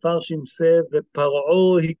 The Mefarshim say,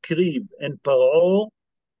 Paro hikriv, and Paro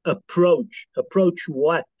approach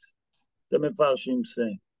what? The Mefarshim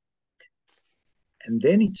say. And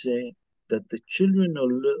then it says that the children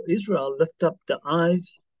of Israel lift up the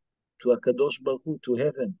eyes to HaKadosh Baruch Hu, to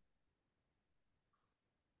heaven.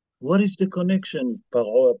 What is the connection?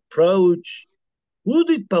 Paro approach. Who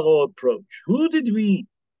did Paro approach? Who did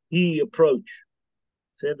he approach?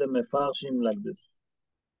 Say the Mefarshim like this.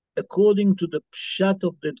 According to the pshat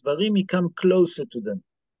of the Dvarim, he come closer to them.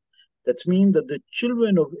 That means that the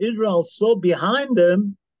children of Israel saw behind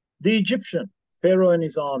them the Egyptian, Pharaoh and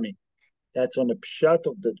his army. That's on the pshat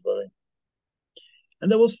of the Dvarim.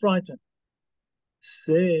 And they was frightened.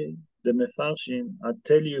 Say the Mefarshim, I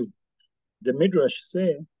tell you, the Midrash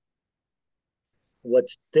say,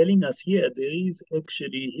 what's telling us here, there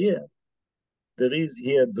is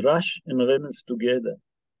here Drash and Remes together.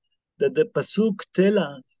 That the Pasuk tell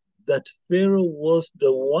us that Pharaoh was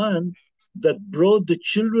the one that brought the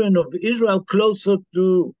children of Israel closer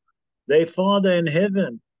to their Father in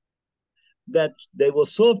heaven. That they were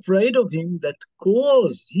so afraid of him that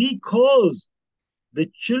he caused the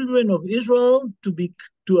children of Israel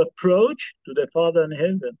to approach to their Father in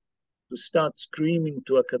heaven, to start screaming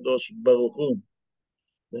to HaKadosh Baruch Hu.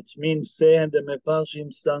 That means, saying the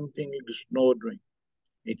Mefarshim something extraordinary.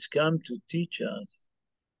 It's come to teach us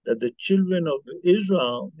that the children of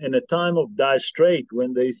Israel, in a time of dire strait,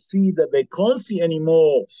 when they see that they can't see any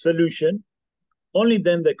more solution, only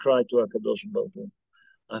then they cry to HaKadosh Baruch Hu.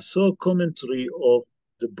 I saw a commentary of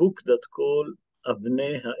the book that's called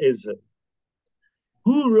Avnei HaEzer.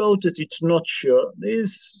 Who wrote it? It's not sure. There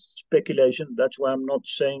is speculation. That's why I'm not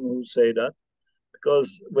saying who say that.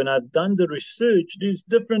 Because when I've done the research, there's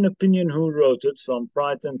different opinion who wrote it, so I'm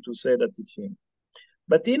frightened to say that it's him.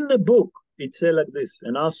 But in the book, it said like this,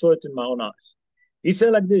 and I saw it in my own eyes. He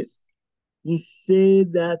said like this. He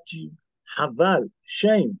said that Haval,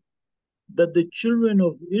 shame, that the children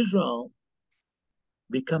of Israel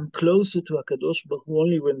become closer to HaKadosh Baruch Hu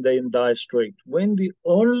only when they're in dire strait, when they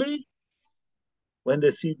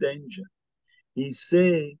see danger. He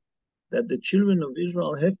said that the children of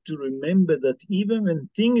Israel have to remember that even when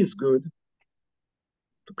thing is good,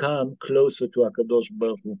 to come closer to HaKadosh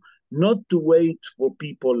Baruch Hu, not to wait for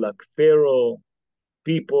people like Pharaoh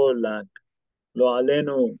people like Lo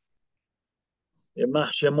Alenu,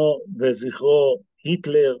 Yemach Shemo Vezichro,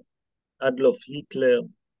 Hitler, Adolf Hitler,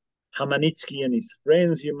 Hamanitsky and his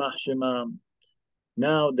friends, Yemach Shemam.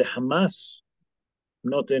 Now the Hamas,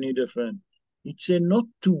 not any different. It's not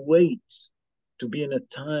to wait to be in a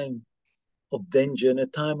time of danger, in a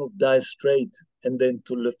time of dire strait, and then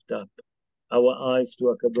to lift up our eyes to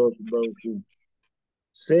HaKadosh Baruch Hu.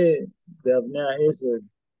 Say, the Avnei Ezer,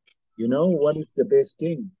 you know what is the best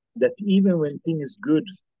thing? That even when thing is good,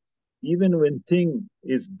 even when thing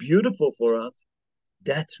is beautiful for us,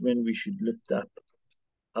 that's when we should lift up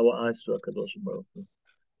our eyes to HaKadosh Baruch Hu.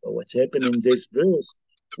 But what's happened in this verse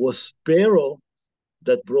was Pharaoh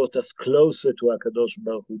that brought us closer to HaKadosh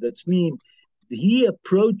Baruch Hu. That means he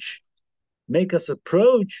make us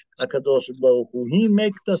approach HaKadosh Baruch Hu. He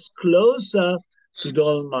made us closer to the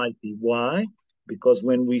Almighty. Why? Because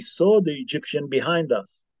when we saw the Egyptian behind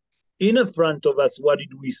us, in front of us, what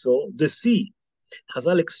did we saw? The sea.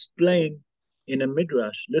 Hazal explained in a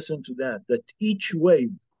midrash, listen to that each wave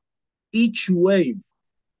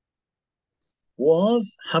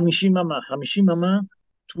was Hamishim Amma,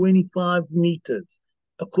 25 meters.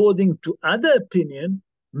 According to other opinion,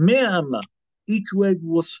 Me'ama, each wave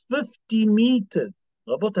was 50 meters.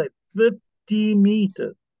 Rabotai, 50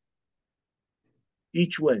 meters.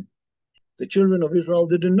 Each wave. The children of Israel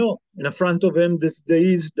didn't know. In front of them, the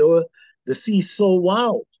sea so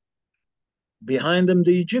wild. Behind them,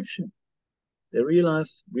 the Egyptian. They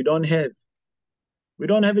realized we don't have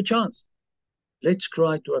a chance. Let's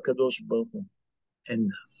cry to HaKadosh Baruch Hu.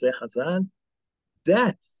 And say Hazal,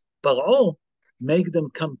 that Paro make them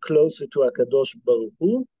come closer to HaKadosh Baruch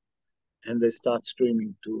Hu, and they start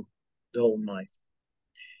screaming to the Almighty.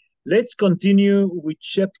 Let's continue with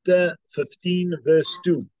chapter 15, verse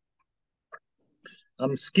 2.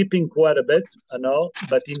 I'm skipping quite a bit, I know,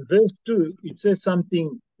 but in verse 2, it says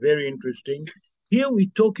something very interesting. Here we're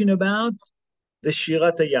talking about the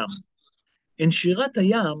Shirat Hayam. In Shirat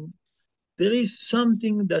Hayam, there is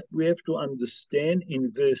something that we have to understand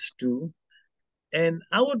in verse 2, and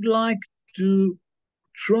I would like to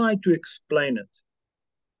try to explain it.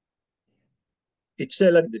 It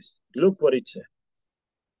says like this. Look what it says.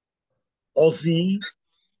 Ozi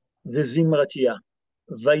v'zimratia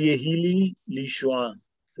vayehili lishua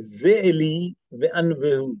ze'eli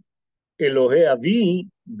ve'anvehu Elohe avi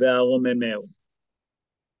ve'aromemeu.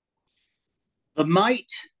 The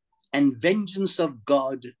might and vengeance of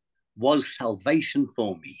God was salvation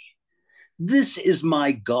for me. This is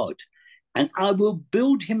my God, and I will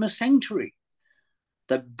build him a sanctuary,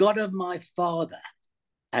 the God of my father,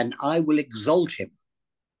 and I will exalt him.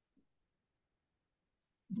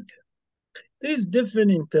 Okay. There's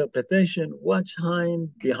different interpretation. What's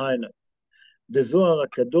behind it? The Zohar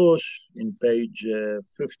HaKadosh in page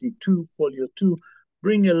 52, folio 2,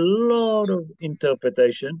 bring a lot of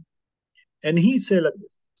interpretation. And he said like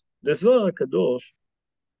this. The Zohar HaKadosh,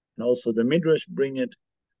 and also the Midrash bring it,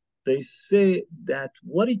 they say that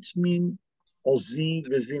what it means, Ozi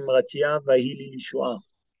v'zimratia v'hili lishua.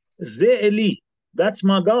 Ze Eli, that's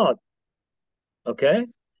my God. Okay?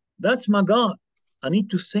 That's my God. I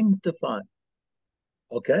need to sanctify.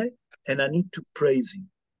 Okay? And I need to praise him.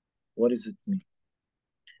 What does it mean?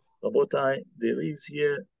 Rabotai, there is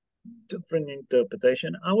here different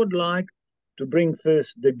interpretation. I would like to bring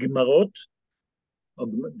first the Gemarot,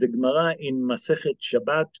 the Gemara in Masechet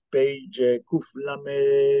Shabbat, page Kuf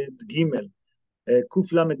Lamed Gimel.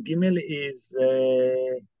 Kuf Lamed Gimel is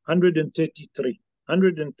 133.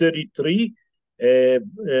 133,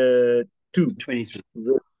 2. 23.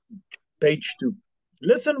 Page 2.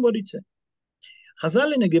 Listen what it says.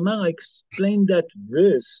 Hazal in the Gemara explained that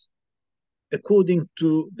verse according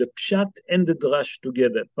to the Pshat and the Drash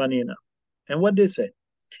together, funny enough. And what they say?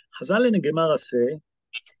 Hazal in the Gemara say,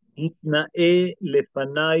 Hitna'e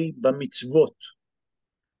lefanai b'mitzvot.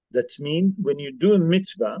 That means when you do a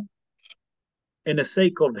mitzvah in the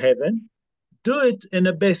sake of heaven, do it in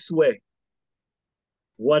the best way.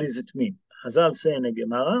 What does it mean? Hazal say in the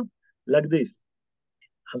Gemara like this.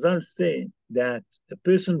 Hazal say that a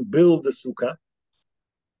person build a sukkah,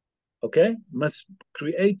 okay, must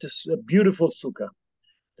create a beautiful sukkah.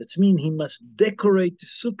 That means he must decorate the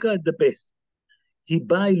sukkah the best. He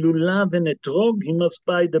buy lulav and etrog, he must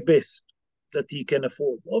buy the best that he can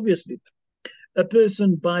afford. Obviously, a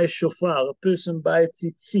person buy a shofar, a person buy a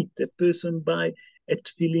tzitzit, a person buy a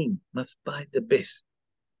tefillin, must buy the best.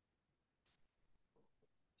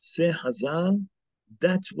 Say Hazal,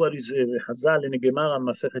 that's what is Hazal in the Gemara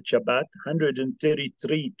Masechet Shabbat,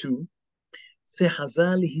 133:2. Say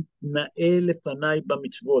Hazal hitna'e lefanai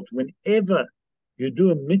b'mitzvot. Whenever you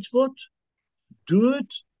do a mitzvot, do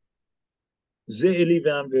it Ze eli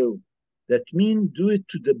ve'anvehu. That means do it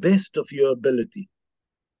to the best of your ability.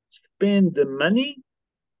 Spend the money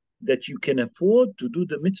that you can afford to do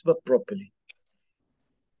the mitzvah properly.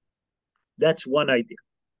 That's one idea.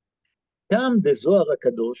 Come the Zohar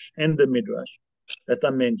HaKadosh and the Midrash that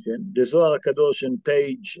I mentioned. The Zohar HaKadosh on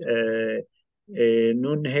page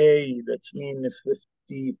Nun Hey, that's mean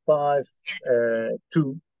 55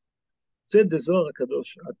 2, said the Zohar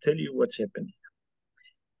HaKadosh, I'll tell you what's happening.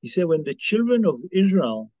 He said when the children of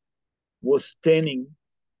Israel was standing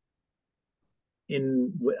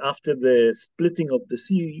after the splitting of the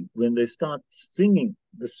sea, when they start singing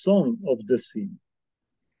the song of the sea,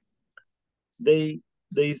 they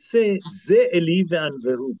say Ze eli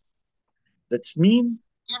ve'anvehu. That means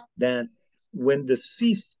that when the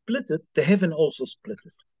sea split it, the heaven also split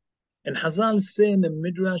it. And Hazal say in the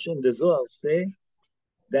Midrash and the Zohar say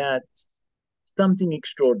that something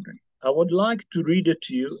extraordinary. I would like to read it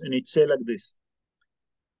to you, and it says like this.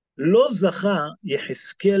 לא זכה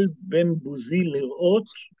יחזקאל בן בוזי לראות,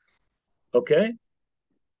 אוקיי?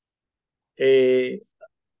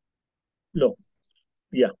 לא,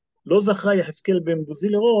 לא זכה יחזקאל בן בוזי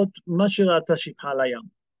לראות מה שראתה שפחה על הים.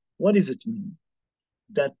 What does it mean?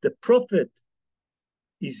 That the prophet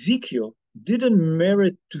Ezekiel didn't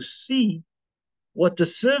merit to see what the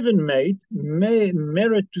servant may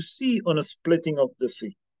merit to see on a splitting of the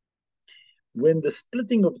sea. When the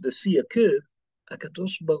splitting of the sea occurred,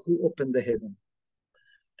 HaKadosh Baruch Hu opened the heaven.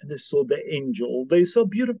 And they saw the angel. They saw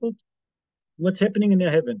beautiful what's happening in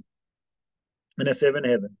the heaven, in the seventh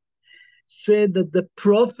heaven. Said that the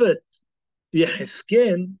prophet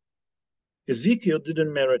Ezekiel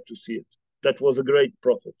didn't merit to see it. That was a great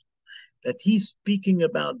prophet. That he's speaking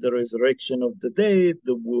about the resurrection of the day,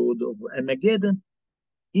 the word of Armageddon.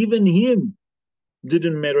 Even him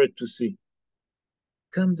didn't merit to see.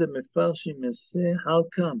 Come the Mefarshim and say, how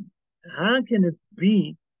come? How can it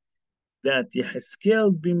be that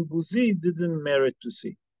Yehezkel bin Buzi didn't merit to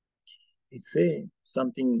see? He said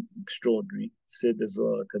something extraordinary, said the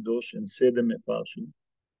Zohar Kadosh and said the Mefarshim,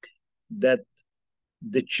 that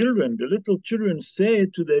the children, the little children say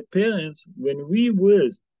to their parents, when we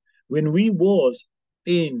was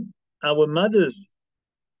in our mother's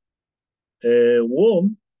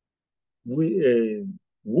womb,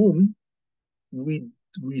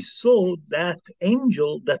 we saw that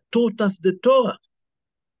angel that taught us the Torah.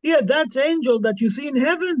 Yeah, that's angel that you see in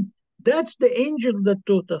heaven. That's the angel that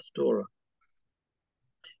taught us Torah.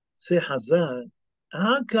 Say Hazal,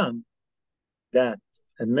 how come that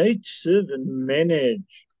a maid servant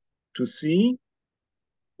managed to see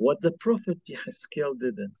what the prophet Yehezkel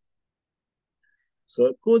didn't? So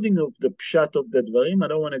according to the pshat of the dvarim, I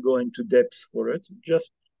don't want to go into depths for it,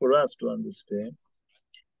 just for us to understand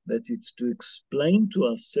that it's to explain to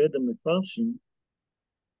us, said the Mefarshim,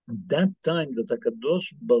 that time that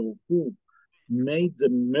HaKadosh Baruch Hu made the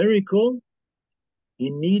miracle, he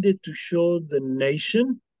needed to show the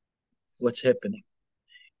nation what's happening.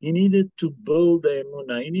 He needed to build the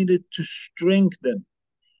emunah. He needed to strengthen them.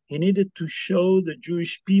 He needed to show the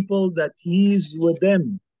Jewish people that he is with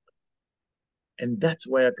them. And that's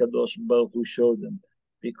why HaKadosh Baruch Hu showed them,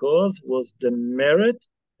 because it was the merit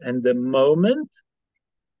and the moment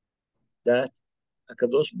that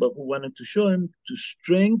HaKadosh Baruch Hu wanted to show him to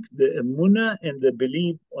strengthen the emunah and the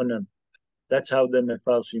belief on him. That's how the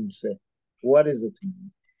Mefarshim say. What is it?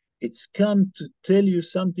 It's come to tell you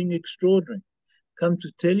something extraordinary. Come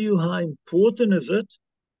to tell you how important is it,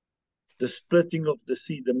 the splitting of the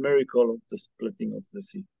sea, the miracle of the splitting of the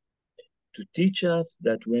sea. To teach us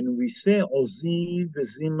that when we say Ozi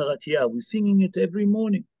v'zimratia, we're singing it every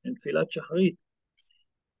morning in Filat Shacharit.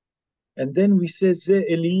 And then we say Ze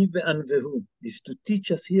eli ve'anvehu, is to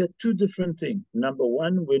teach us here two different things. Number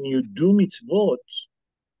one, when you do mitzvot,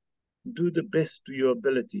 do the best to your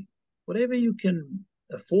ability. Whatever you can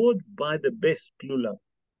afford, buy the best lulav.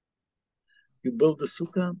 You build a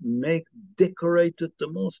sukkah, decorate it the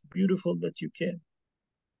most beautiful that you can.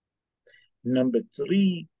 Number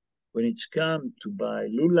three, when it's come to buy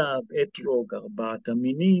lulav, etrog, arbaat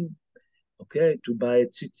aminim, okay, to buy a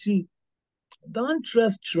tzitzit, don't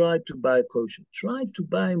just try to buy kosher. Try to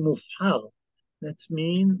buy mufhar. That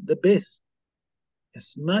means the best,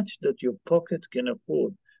 as much that your pocket can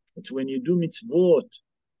afford. But when you do mitzvot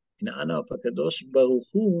in honor of HaKadosh Baruch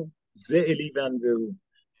Hu, ze eli ve'anvehu.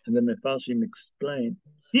 And the Mefarshim explain,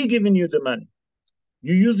 he giving you the money.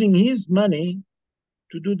 You're using his money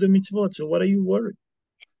to do the mitzvot. So what are you worried?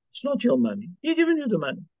 It's not your money. He giving you the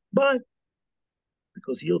money. Buy,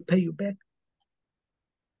 because he'll pay you back.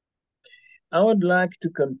 I would like to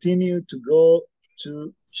continue to go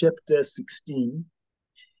to chapter 16.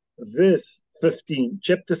 verse 15,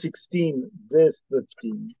 chapter 16, verse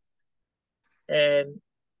 15. And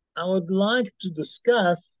I would like to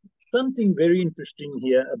discuss something very interesting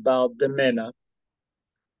here about the manna.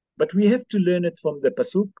 But we have to learn it from the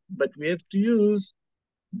Pasuk, but we have to use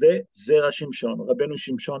the Zera Shimshon, Rabbeinu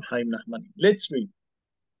Shimshon Haim Nachmani. Let's read.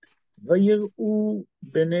 ויראו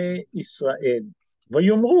בני ישראל,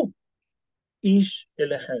 ויאמרו איש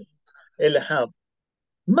אל אחיו,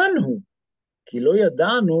 מן הוא? כי לא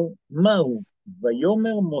ידענו מהו,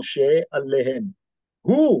 ויאמר משה עליהם,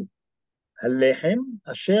 הוא הלחם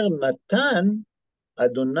אשר נתן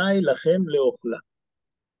אדוני לכם לאוכלה.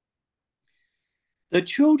 The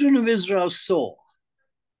children of Israel saw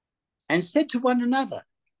and said to one another,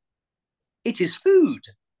 it is food,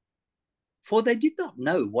 for they did not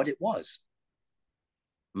know what it was.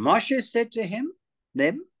 Moshe said to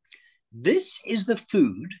them, this is the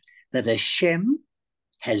food that Hashem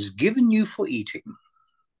has given you for eating.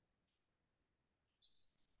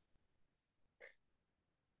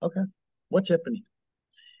 Okay, what's happening?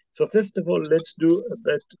 So first of all, let's do a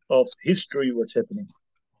bit of history, what's happening.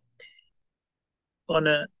 On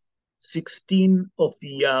a 16th of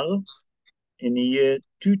Iyar, in the year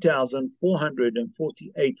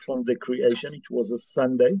 2448 from the creation, it was a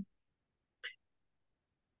Sunday.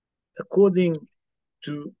 According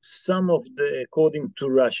to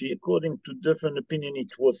Rashi, according to different opinion,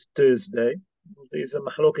 it was Thursday. There's a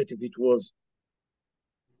mahloket if it was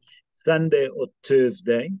Sunday or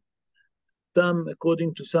Thursday.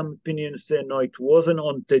 According to some opinions, say no, it wasn't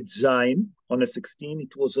on Tetzain, on a 16,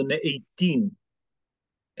 it was on the 18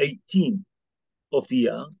 of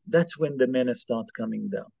Iyar. That's when the manna start coming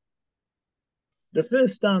down. The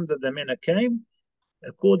first time that the manna came,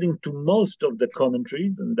 according to most of the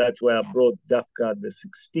commentaries, and that's why I brought Dafka the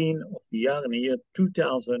 16 of Iyar in the year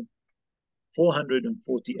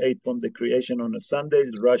 2448 from the creation on a Sunday.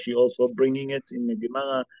 Rashi also bringing it in the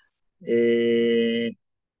Gemara,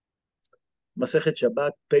 Masechet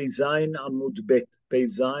Shabbat, Pei Zayin Amud Bet, Pei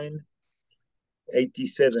Zayin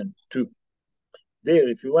 87 too. There,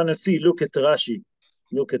 if you want to see, look at Rashi.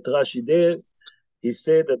 Look at Rashi there. He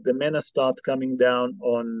said that the manna start coming down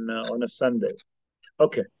on a Sunday.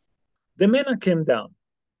 Okay, the manna came down,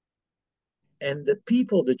 and the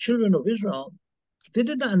people, the children of Israel,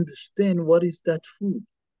 didn't understand what is that food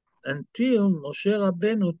until Moshe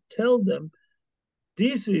Rabbeinu tell them,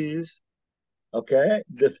 this is, okay,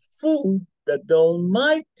 the food that the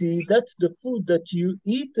Almighty, that's the food that you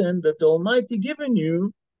eat and that the Almighty given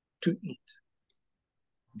you to eat.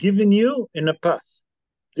 Given you in a past,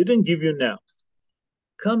 didn't give you now.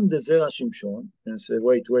 Come the Zera Shimshon and say,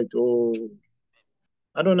 wait, oh,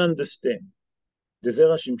 I don't understand. The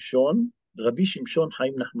Zera Shimshon, Rabbi Shimshon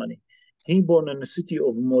Haim Nachmani, he born in the city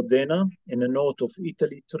of Modena in the north of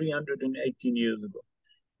Italy 318 years ago.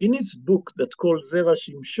 In his book that called Zera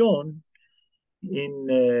Shimshon,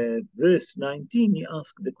 in verse 19, he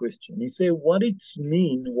asked the question. He said, what it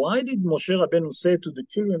mean? Why did Moshe Rabbeinu say to the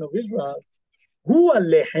children of Israel, Hu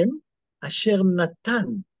alechem asher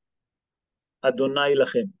natan Adonai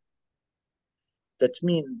lachem? That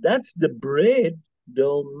means that's the bread the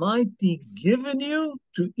Almighty given you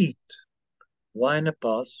to eat. Why in a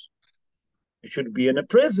past? It should be in a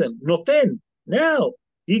present, noten. Now,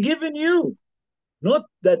 he given you, not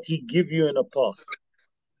that he give you in a past.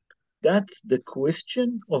 That's the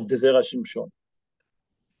question of the Zera Shimshon.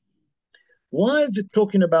 Why is it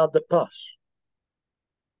talking about the past?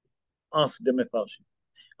 Ask the Mefarshim.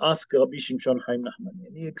 Ask Rabbi Shimshon Haim Nachmani.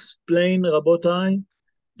 And he explained, Rabotai,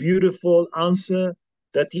 beautiful answer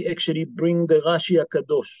that he actually bring the Rashi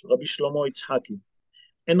HaKadosh, Rabbi Shlomo Yitzhaki.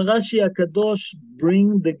 And Rashi HaKadosh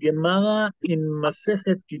bring the Gemara in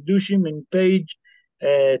Masechet Kiddushim in page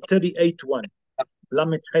 38.1,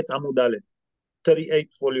 Lamet Het Amud Aleph,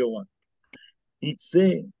 38 folio 1. It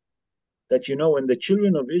says that, when the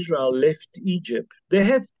children of Israel left Egypt,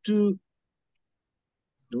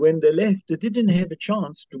 when they left, they didn't have a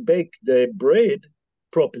chance to bake the bread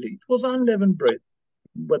properly. It was unleavened bread,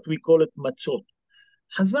 but we call it matzot.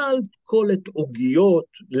 Chazal call it ogiyot,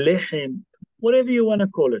 lechem, whatever you want to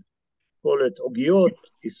call it. Call it ogiyot,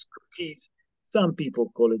 is cookies. Some people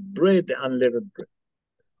call it bread, unleavened bread.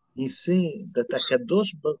 He said that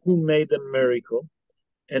HaKadosh Baruch Hu made a miracle,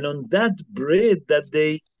 and on that bread that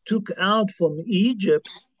they took out from Egypt,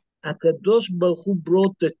 HaKadosh Baruch Hu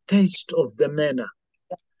brought the taste of the manna.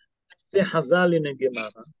 The Chazal in a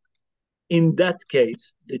Gemara. In that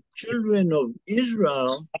case, the children of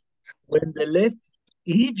Israel, when they left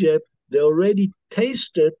Egypt, they already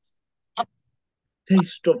tasted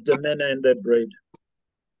taste of the manna in their bread.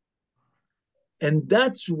 And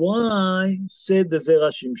that's why, said the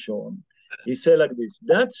Zera Shimshon, He said like this.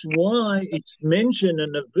 That's why it's mentioned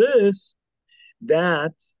in a verse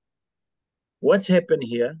that what's happened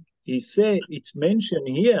here. He said it's mentioned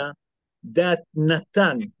here that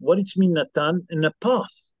Natan, what it mean Natan? In the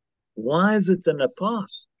past. Why is it in the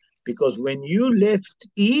past? Because when you left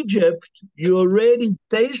Egypt, you already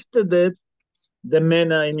tasted it, the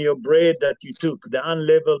manna in your bread that you took, the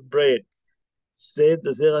unleavened bread. Said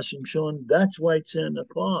the Zera Shimshon, that's why it's in the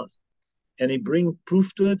past. And he brings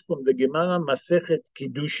proof to it from the Gemara Masechet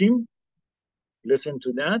Kiddushim. Listen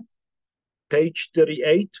to that. Page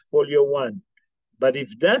 38, folio 1. But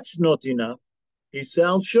if that's not enough, he said,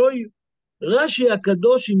 I'll show you. Rashi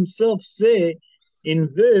HaKadosh himself say in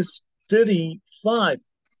verse 35,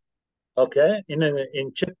 okay,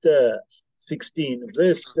 in chapter 16,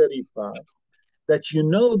 verse 35, that you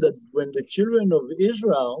know that when the children of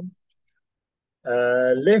Israel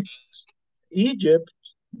left Egypt,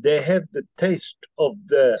 they have the taste of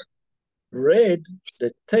the bread,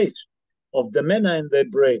 the taste of the manna in their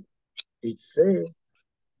bread. It says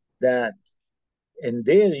that, and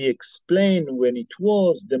there he explained when it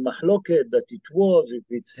was the mahloket that it was, if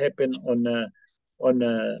it's happened on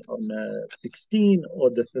a 16 or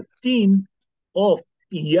the 15 of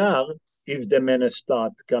Iyar, if the manna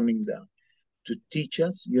start coming down. To teach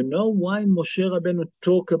us, you know why Moshe Rabbeinu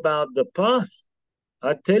talk about the past?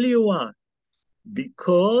 I tell you why.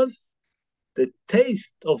 Because the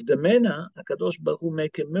taste of the manna, HaKadosh Baruch Hu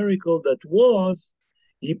make a miracle that was,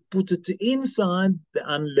 he put it inside the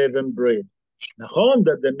unleavened bread. Nachon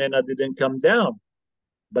that the manna didn't come down,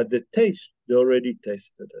 but the taste, they already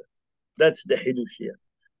tasted it. That's the Hidush here,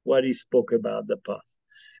 what he spoke about the past.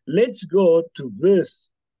 Let's go to verse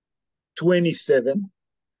 27.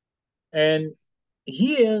 And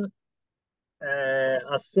here,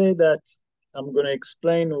 I say that I'm going to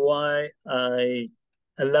explain why I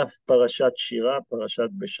love Parashat Shira, Parashat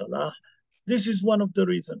Beshalach. This is one of the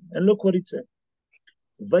reasons. And look what it says.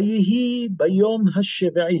 ויהי ביום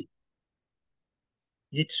השביעי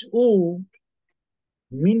יצאו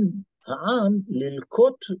מן העם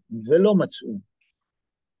ללקוט ולא מצאו.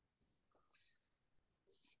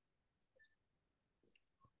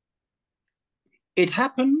 It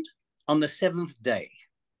happened on the seventh day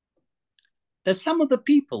that some of the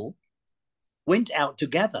people went out to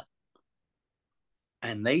gather,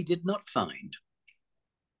 and they did not find.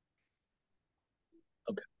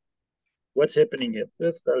 Okay. What's happening here?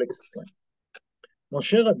 First, I'll explain.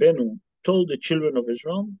 Moshe Rabbeinu told the children of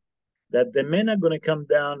Israel that the men are going to come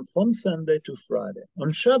down from Sunday to Friday.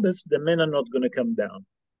 On Shabbos, the men are not going to come down.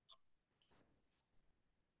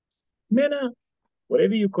 Manna,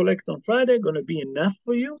 whatever you collect on Friday, going to be enough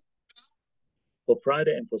for you for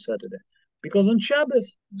Friday and for Saturday. Because on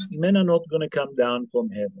Shabbos, men are not going to come down from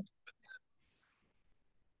heaven.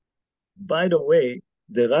 By the way,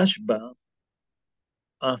 the Rashba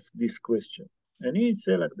asked this question. And he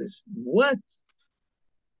said like this, what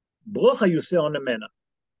brocha you say on the manna?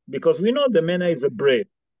 Because we know the manna is a bread.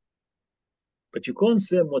 But you can't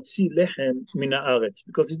say motzi lechem min haaretz,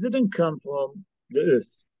 because it didn't come from the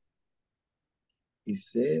earth. He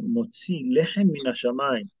said motzi lechem min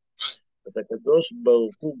hashamayim. But the HaKadosh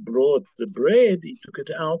Baruch Hu brought the bread, he took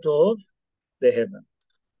it out of the heaven.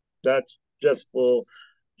 That's just for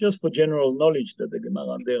general knowledge that the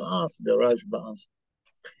Gemara there asked, the Rashba asked.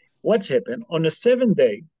 What's happened? On the seventh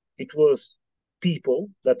day, it was people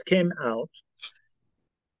that came out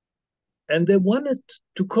and they wanted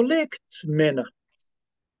to collect manna,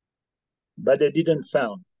 but they didn't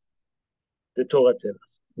found. The Torah tells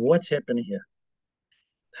us. What's happening here?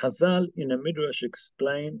 Chazal in the Midrash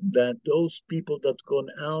explained that those people that gone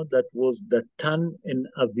out, that was Datan and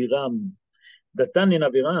Aviram. Datan and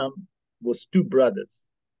Aviram was two brothers.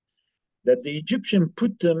 That the Egyptian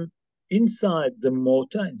put them inside the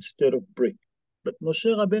mortar instead of brick. But Moshe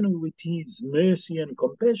Rabbeinu, with his mercy and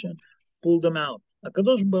compassion, pulled them out.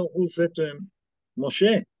 HaKadosh Baruch Hu said to him,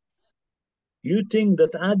 Moshe, you think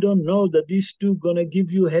that I don't know that these two going to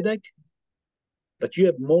give you a headache? But you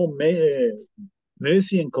have more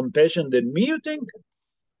mercy and compassion than me, you think?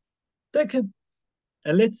 Take him.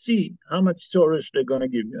 And let's see how much Tzoros they're going to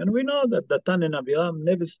give you. And we know that Datan and Aviram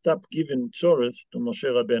never stopped giving Tzoros to Moshe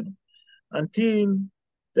Rabbeinu until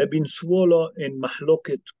they've been swallowed in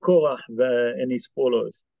Mahloket Korach and his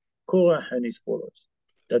followers. Korach and his followers.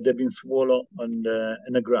 That they've been swallowed in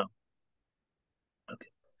the ground. Okay.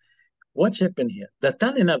 What's happened here?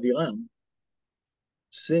 Datan and Aviram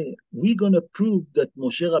say, we're going to prove that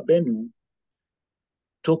Moshe Rabbeinu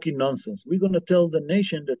talking nonsense. We're going to tell the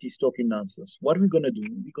nation that he's talking nonsense. What are we going to do?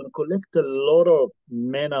 We're going to collect a lot of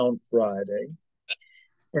manna on Friday.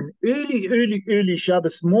 And early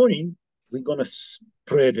Shabbos morning, we're going to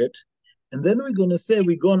spread it. And then we're going to say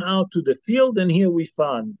we've gone out to the field and here we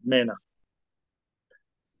found manna.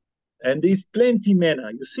 And there's plenty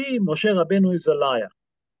manna. You see, Moshe Rabbeinu is a liar.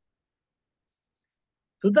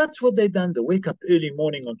 So that's what they done. They wake up early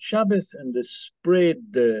morning on Shabbos and they spread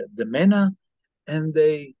the manna and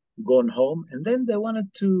they gone home. And then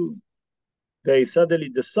they suddenly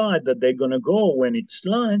decide that they're going to go when it's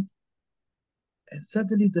light. And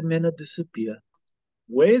suddenly the manna disappear.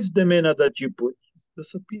 Where's the manna that you put?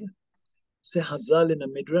 Disappear. Say Hazal in the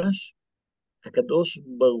Midrash, HaKadosh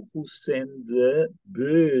Baruch Hu send the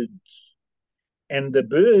birds. And the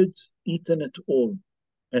birds eaten it all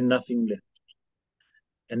and nothing left.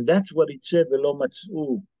 And that's what it said, Velo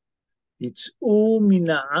Matz'u. Yitz'u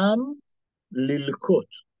mina'am lilkot.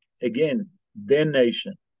 Again, their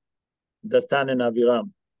nation, Datan and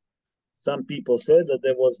Aviram. Some people said that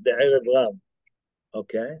there was the Erev Rav.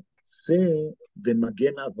 Okay? Say the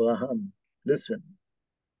Magen Avraham. Listen.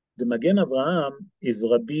 The Magen Avraham is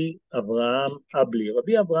Rabbi Avraham Abli.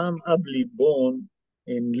 Rabbi Avraham Abli born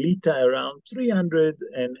in Lita around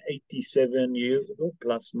 387 years ago,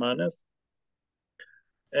 plus minus.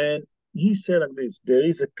 And he said like this, there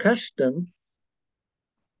is a custom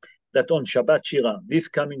that on Shabbat Shira, this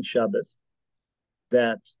coming Shabbos,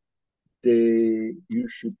 that you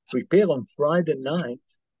should prepare on Friday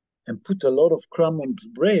night and put a lot of crumbs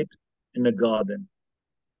of bread in the garden.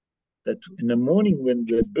 That in the morning when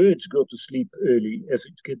the birds go to sleep early, as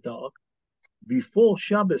it gets dark, before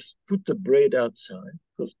Shabbos, put the bread outside,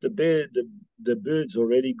 because the birds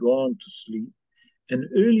already gone to sleep. And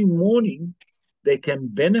early morning, they can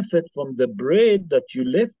benefit from the bread that you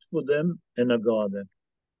left for them in a garden.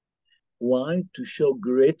 Why? To show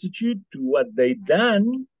gratitude to what they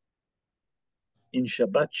done in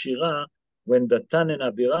Shabbat Shira when Datan and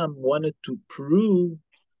Aviram wanted to prove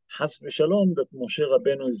Has v'shalom that Moshe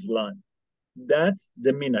Rabbeinu is lying. That's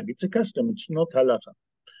the minhag. It's a custom. It's not halacha.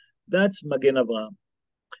 That's Magen Avraham.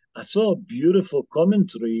 I saw a beautiful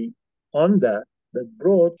commentary on that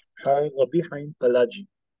brought Rabbi Haim Palagi.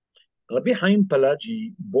 Rabbi Haim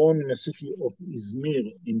Palagi, born in the city of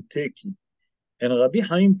Izmir in Turkey. And Rabbi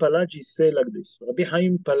Haim Palagi say like this. Rabbi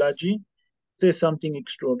Haim Palagi says something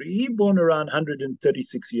extraordinary. He born around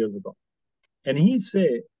 136 years ago. And he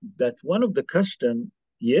said that one of the custom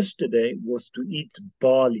yesterday was to eat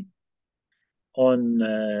barley. On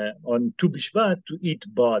Tu B'Shvat, to eat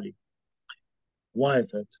barley. Why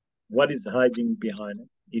is that? What is hiding behind it?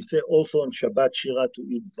 He said also on Shabbat Shira to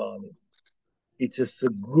eat barley. It's a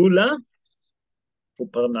segula for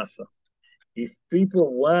Parnasa. If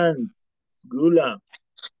people want segula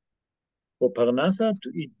for Parnasa, to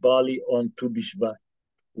eat barley on Tu B'Shvat.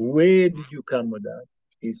 Where did you come with that?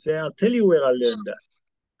 He said, I'll tell you where I learned that.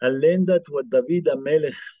 I learned that what David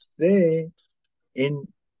HaMelech say in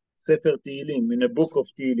Sefer Tehillim, in the book of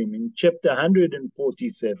Tehillim, in chapter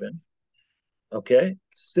 147, okay,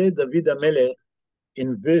 said David HaMelech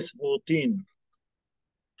in verse 14,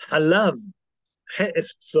 Halev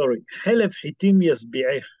Hitim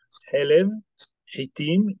Yasbi'ech. Halev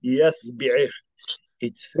Hitim Yasbi'ech.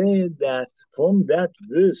 It said that from that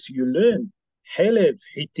verse you learn, Halev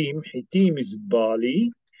Hitim, Hitim is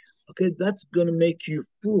barley, okay, that's going to make you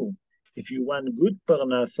full. If you want good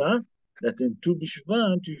Parnasa, that in Tu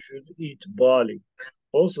B'Shvat you should eat barley.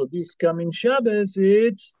 Also, this coming Shabbos,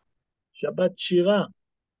 it's Shabbat Shira,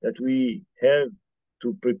 that we have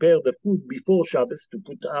to prepare the food before Shabbos to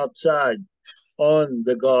put outside on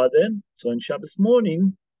the garden. So on Shabbos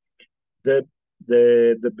morning, the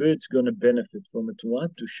bird's going to benefit from it.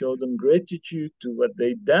 What? To show them gratitude to what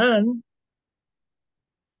they done,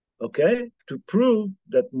 okay, to prove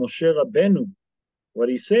that Moshe Rabbeinu, what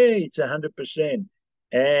he say, it's 100%.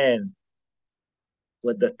 And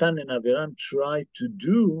what Datan and Aviram tried to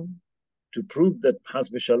do to prove that Has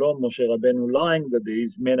v'Shalom Moshe Rabbeinu lying, that there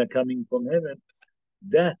is manna coming from heaven,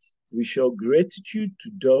 that we show gratitude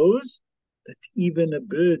to those that even a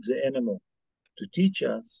bird's an animal, to teach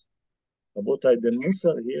us about the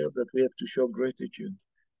Musar here, that we have to show gratitude.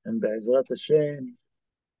 And Be'ezrat Hashem,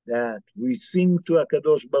 that we sing to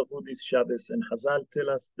HaKadosh Baruch Hu this Shabbos, and Chazal tell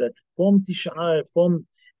us that from Tish'ah, from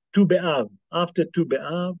Tu B'Av, after Tu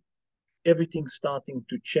B'Av, everything's starting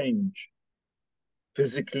to change.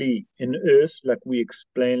 Physically in earth, like we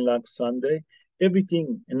explained last Sunday,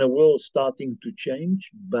 everything in the world starting to change,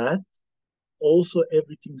 but also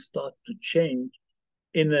everything starts to change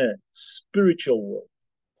in a spiritual world.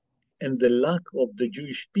 And the luck of the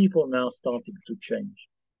Jewish people now starting to change.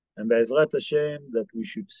 And Be'ezrat Hashem, that we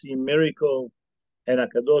should see miracle, and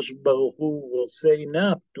HaKadosh Baruch Hu will say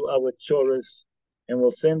enough to our Tzoros, and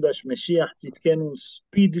will send us Mashiach Tzidkenu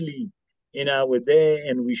speedily in our day,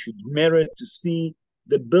 and we should merit to see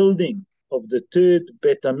the building of the third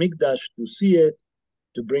Bet HaMikdash to see it,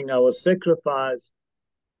 to bring our sacrifice.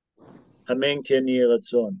 Amen Ken Yeh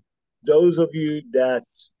Ratzon. Those of you that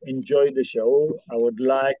enjoy the show, I would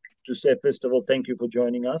like to say, first of all, thank you for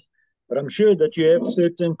joining us. But I'm sure that you have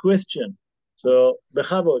certain questions. So,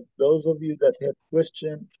 bechavod, those of you that have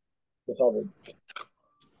questions, bechavod.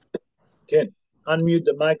 Ken, unmute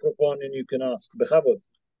the microphone and you can ask. Bechavod.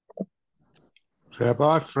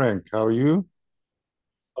 Rabbi Frank, how are you?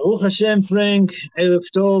 Baruch Hashem, Frank. Erev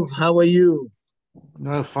Tov, how are you?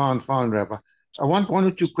 No, fine, Rabbi. I want one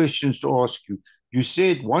or two questions to ask you. You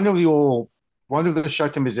said one of the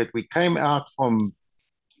shatim is that we came out from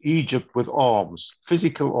Egypt with arms,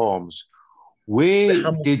 physical arms. Where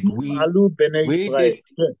did we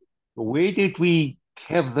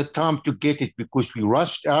have the time to get it? Because we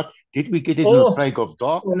rushed out. Did we get it in the plague of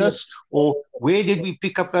darkness? Or where did we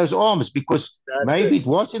pick up those arms? Because maybe it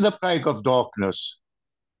was in the plague of darkness.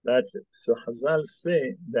 That's it. So Hazal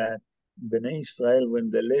say that Bnei Israel, when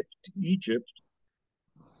they left Egypt,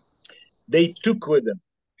 they took with them.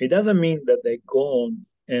 It doesn't mean that they gone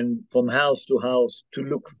and from house to house to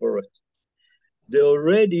look for it. They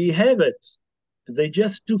already have it. They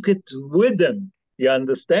just took it with them. You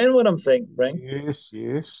understand what I'm saying, Frank? Yes.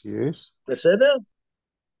 Beseder?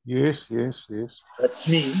 Yes. That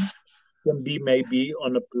means can be maybe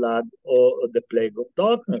on a plague or the plague of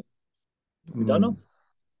darkness. We don't know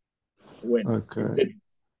when. Okay.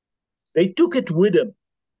 They took it with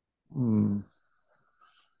them.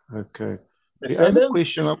 Okay. Beseder? The other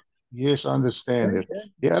question, yes, I understand it.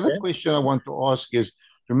 The other question I want to ask is,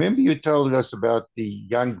 remember you told us about the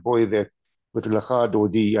young boy that with Lachad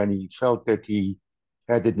Odi, and he felt that he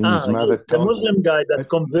had it in his mother tongue. The Muslim guy that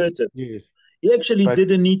converted. Yes. He actually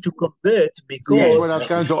didn't need to convert because... That's what I was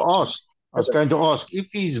going to ask. I was going to ask,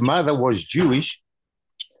 if his mother was Jewish,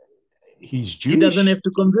 he's Jewish. He doesn't have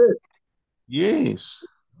to convert. Yes.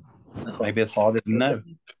 Maybe the father didn't know.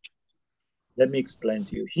 Let me explain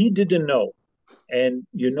to you. He didn't know. And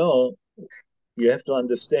you have to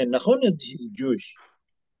understand, Nachon is Jewish.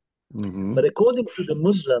 But according to the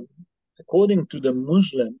Muslim,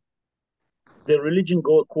 the religion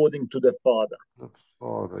go according to the father. The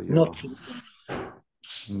father, yeah. Not to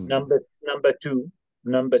the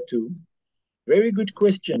Number two. Very good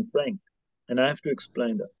question, Frank. And I have to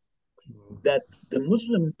explain that. That the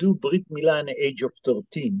Muslims do Brit Milah at the age of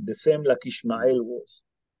 13, the same like Ishmael was.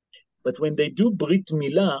 But when they do Brit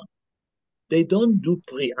Milah, they don't do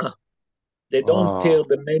Pri'ah. They don't tear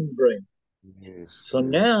the membrane. Yes.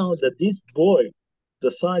 Now that this boy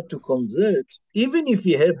decide to convert, even if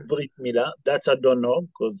he have Brit Milah, that's I don't know,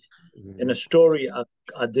 because in a story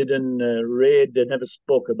I didn't read, they never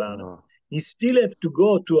spoke about it. He still have to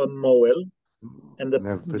go to a Moel, and the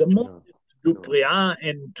Moel to do Pri'ah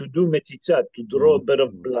and to do Metzitzah, to draw a bit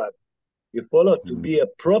of blood. You follow? To be a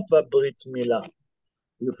proper Brit Milah.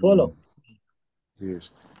 You follow? Yes.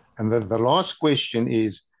 And the last question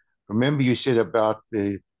is, remember you said about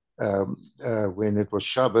the when it was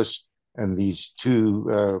Shabbos and these two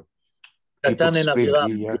people spread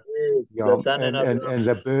and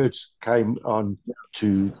the birds came on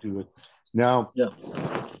to do it. Now,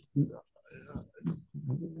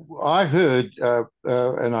 I heard,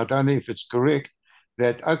 and I don't know if it's correct,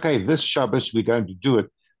 that, okay, this Shabbos we're going to do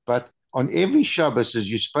it, but on every Shabbos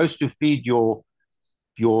you're supposed to feed your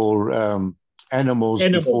animals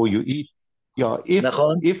before you eat. Yeah,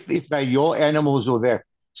 if they're your animals or that.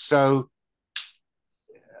 So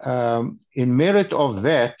in merit of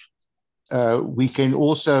that, we can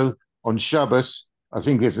also on Shabbos, I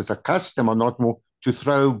think it's a custom or not more, to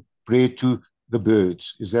throw bread to the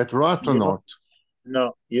birds. Is that right or not?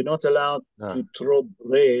 No, you're not allowed to throw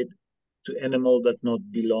bread to animals that not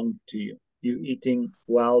belong to you. You're eating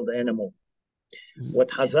wild animal. What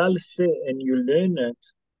Hazal say, and you learn it.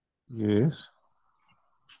 Yes.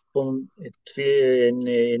 From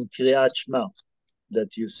in Kriyat Shema,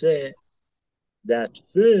 that you say that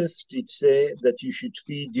first it say that you should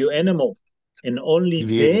feed your animal, and only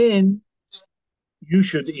then you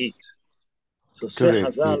should eat. So say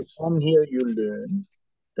Hazal, from here you learn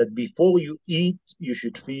that before you eat, you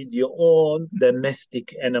should feed your own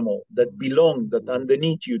domestic animal that belong, that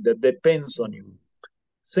underneath you, that depends on you.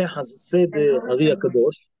 Say the Ari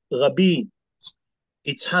HaKadosh, Rabbi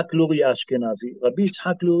Yitzhak Luri Ashkenazi. Rabbi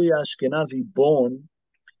Yitzhak Luri Ashkenazi born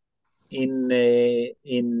in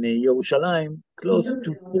Yerushalayim close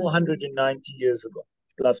to 490 years ago,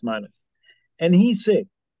 plus minus. And he said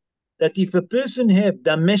that if a person have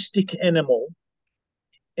domestic animal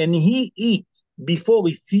and he eats before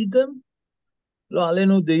he feed them, lo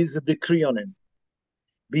alenu, there is a decree on him.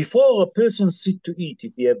 Before a person sit to eat,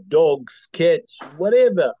 if you have dogs, cats,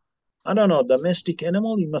 whatever, I don't know, domestic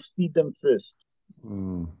animal, you must feed them first.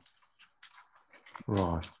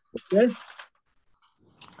 Right. Okay?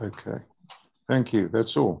 Okay. Thank you.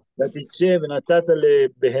 That's all. That it says, ונתת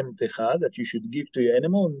לבהמתך, that you should give to your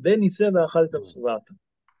animal, and then he said, ואכלת ושבעת.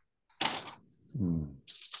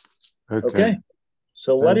 Okay. Okay?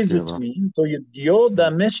 So what Thank does you, it Rabbi. mean? So your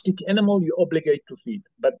domestic animal, you obligate to feed.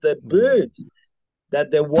 But the birds, that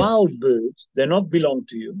the wild birds, they not belong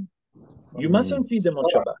to you. You mustn't feed them on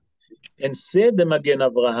Shabbat. And said the Magen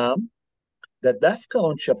Avraham, that dafka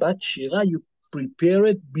on Shabbat Shira, you prepare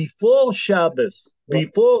it before Shabbos.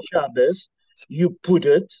 Before Shabbos, you put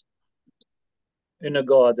it in a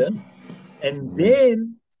garden, and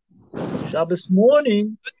then Shabbos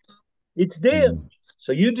morning, it's there.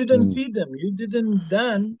 So you didn't feed them. You didn't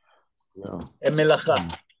done a melacha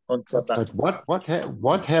on Shabbat. But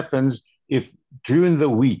what happens if during the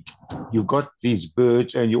week you got these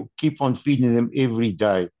birds and you keep on feeding them every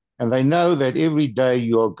day, and they know that every day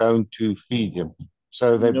you are going to feed them,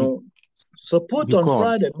 so they So put on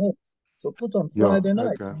Friday night. So put on Friday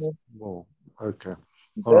night. Okay. Well, okay.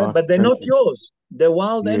 All right. But they're not yours. They're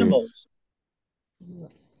wild animals.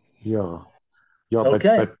 Yeah. Yeah,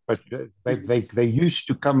 okay. but they used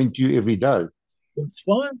to come into you every day. It's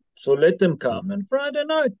fine. So let them come, and Friday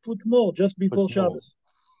night put more just before Shabbos.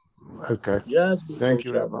 Okay. Just before Thank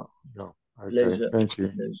you, Shabbos. Yeah. Okay. Pleasure. Thank you.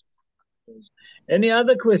 Pleasure. Any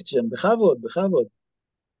other question? Bechavod.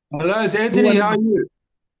 Hello, it's Anthony. How are you?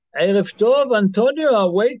 Erev Tov, Antonio. I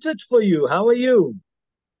waited for you. How are you?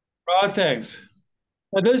 Right, thanks.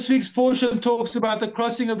 Now, this week's portion talks about the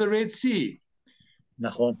crossing of the Red Sea.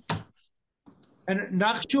 Nachon. And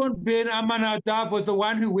Nachshon ben Amminadab was the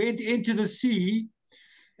one who went into the sea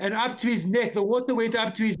and up to his neck. The water went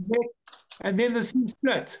up to his neck, and then the sea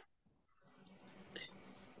split.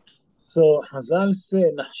 So Hazal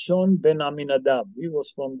say Nachshon ben Amminadab. He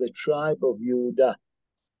was from the tribe of Yehuda.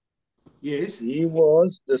 Yes. He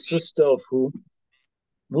was the sister of who?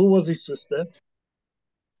 Who was his sister?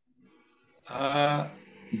 The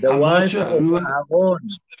wife of Aaron.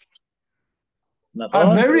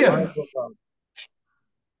 Miriam.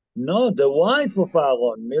 No, the wife of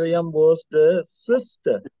Aaron. Miriam was the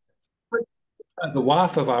sister. The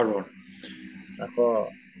wife of Aaron. Okay,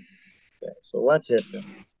 so what's happened?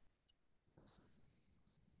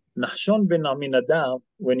 Nachshon ben Amminadab,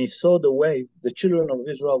 when he saw the wave, the children of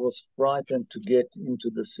Israel was frightened to get into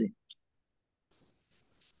the sea.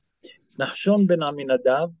 Nachshon ben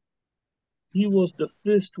Amminadab, he was the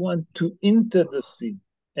first one to enter the sea.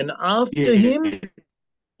 And after him,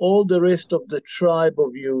 all the rest of the tribe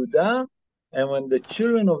of Yehuda. And when the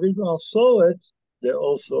children of Israel saw it, they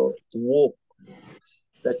also walked.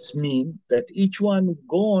 That's mean that each one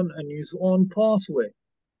gone on his own pathway.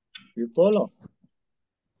 You follow?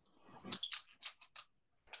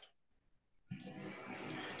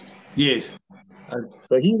 Yes.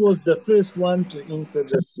 So he was the first one to enter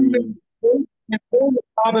the sea. All the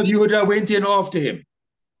tribe of Yehuda went in after him.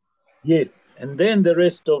 Yes, and then the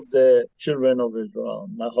rest of the children of Israel.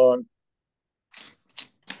 Nachon.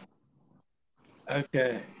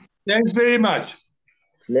 Okay. Thanks very much.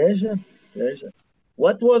 Pleasure.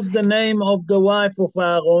 What was the name of the wife of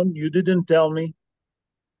Aaron? You didn't tell me.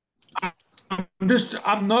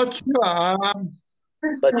 I'm not sure.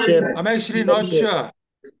 Bathsheba. I'm actually not sure.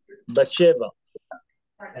 Bathsheba.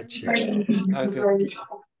 That's right.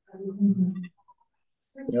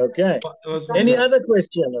 Okay. Any other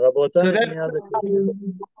question, Rabota? So Any other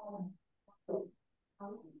question?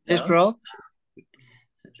 Yes, Rob.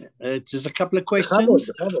 Just a couple of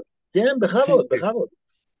questions. Bechavod.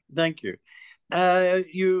 Thank you.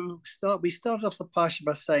 We started off the Parsha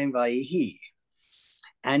by saying Vayihi,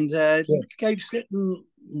 and gave certain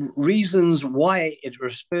reasons why it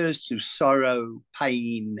refers to sorrow,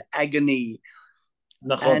 pain, agony,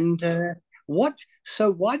 and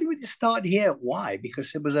So why do we just start here? Why?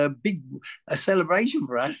 Because it was a celebration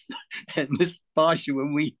for us in this Parsha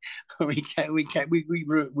when we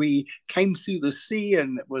came through the sea,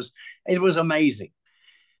 and it was amazing.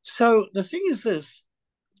 So the thing is this: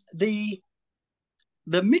 the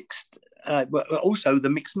mixed, also the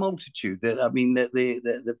mixed multitude.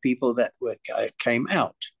 The people that came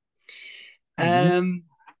out. The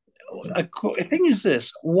thing is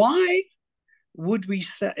this: why would we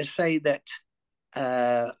say that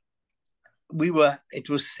it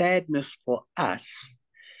was sadness for us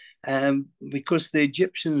because the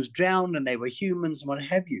Egyptians drowned and they were humans and what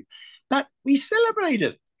have you? But we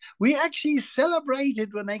celebrated. We actually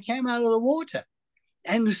celebrated when they came out of the water.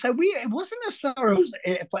 And so it wasn't a sorrow.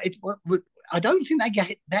 I don't think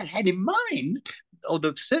they had in mind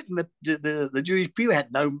certain the Jewish people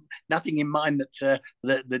had nothing in mind that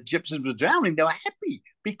the Egyptians were drowning. They were happy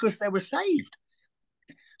because they were saved.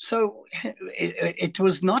 So it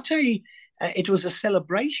was not it was a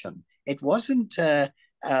celebration. It wasn't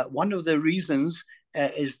one of the reasons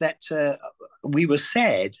is that we were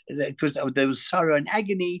sad because there was sorrow and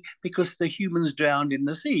agony because the humans drowned in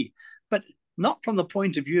the sea, but not from the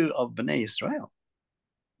point of view of Bnei Israel.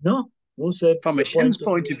 No, who said from Hashem's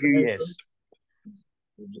point of view? Yes.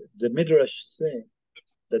 The Midrash say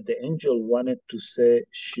that the angel wanted to say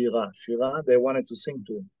Shira. Shira, they wanted to sing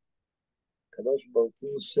to him. Kadosh Baruch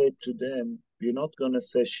Hu said to them, "You're not going to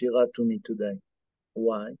say Shira to me today."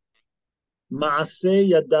 Why? Ma'aseh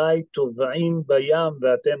yadai tov'im bayam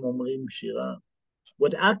ve'atem omrim shira.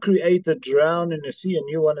 What I created drown in the sea and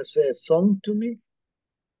you want to say a song to me?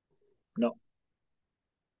 No.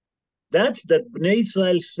 That's that Bnei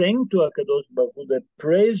Israel sang to HaKadosh Baruch Hu, that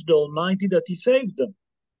praised the Almighty that He saved them.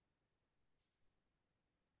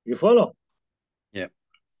 You follow? Yeah.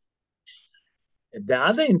 The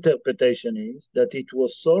other interpretation is that it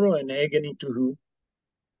was sorrow and agony to who?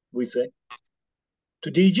 We say?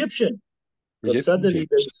 To the Egyptian. Because suddenly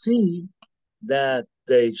they see that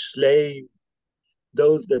they slave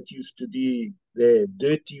those that used to do the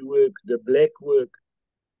dirty work, the black work,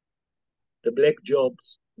 the black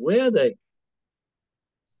jobs. Where are they?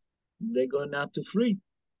 They're going out to free.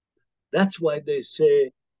 That's why they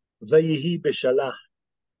say, Vayihi Beshalach.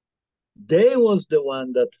 They was the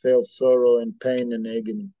one that felt sorrow and pain and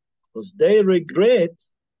agony. Because they regret,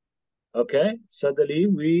 okay, suddenly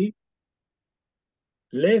we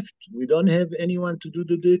left. We don't have anyone to do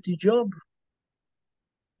the dirty job.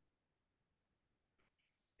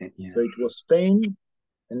 Yeah. So it was pain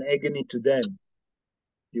and agony to them.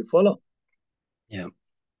 You follow? Yeah.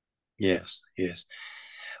 Yes, yes.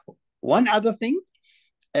 One other thing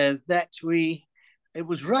that it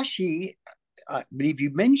was Rashi, I believe you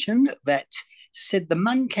mentioned, that said the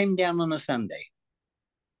man came down on a Sunday.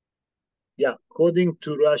 Yeah, according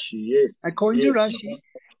to Rashi, yes. According to Rashi,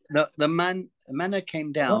 the manna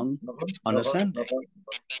came down on a Sunday.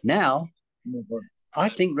 Now, I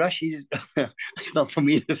think Rashi's, it's not for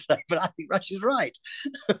me to say, but I think Rashi's right.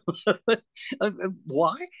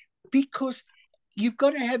 Why? Because you've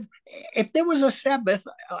got to have, if there was a Sabbath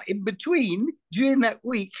in between during that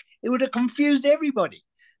week, it would have confused everybody.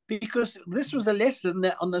 Because this was a lesson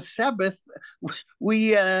that on the Sabbath,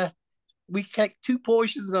 we collect 2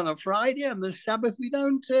 portions on a Friday, and the Sabbath we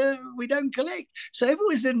don't collect. So if it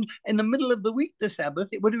was in the middle of the week, the Sabbath,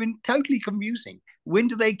 it would have been totally confusing. When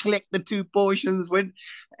do they collect the 2 portions? When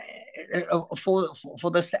for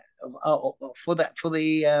the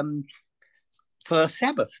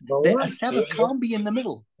Sabbath? A Sabbath can't be in the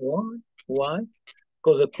middle. Why?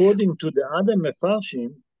 Because according to the other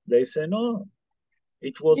Mefarshim, they say no.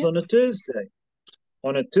 It was on a Thursday.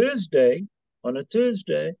 On a Thursday,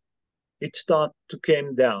 it started to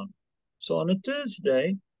come down. So on a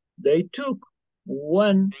Thursday, they took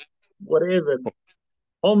one, whatever,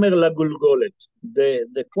 Omer Lagulgolet.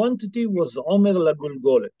 The quantity was Omer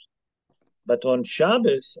Lagulgolet. But on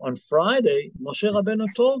Shabbos, on Friday, Moshe Rabbeinu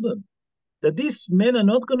told them that these men are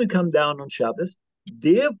not going to come down on Shabbos.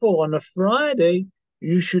 Therefore, on a Friday,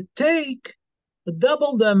 you should take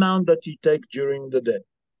double the amount that you take during the day.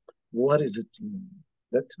 What does it mean?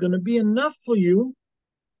 That's going to be enough for you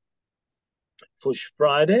for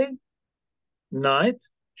Friday night,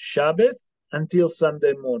 Shabbos, until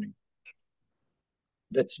Sunday morning.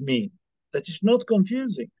 That's me. That is not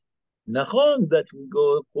confusing. Nachon that we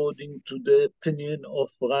go according to the opinion of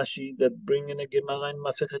Rashi that bring in a Gemara in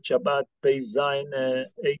Masechet Shabbat, page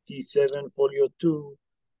 87, folio 2,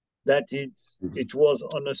 that it was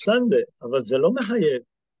on a Sunday. But זה לא מחייב,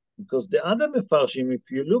 because the other Mefarshim,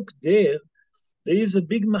 if you look there is a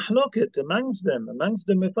big mahloket amongst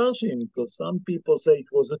the Mefarshim, because some people say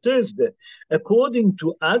it was a Thursday. According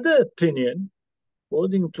to other opinion,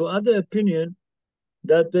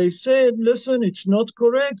 that they said, listen, it's not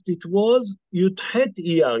correct. It was Yudchet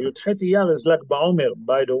Iyar. Yudchet Iyar is Lag BaOmer,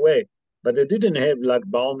 by the way, but they didn't have Lag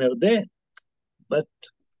BaOmer then. But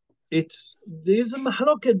there's a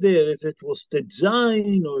mahloket there, if it was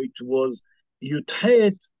Tetzain or it was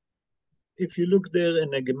Yudchet. If you look there in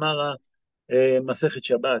the Gemara, Masechet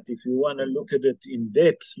Shabbat, if you want to look at it in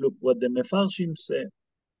depth, look what the Mefarshim say.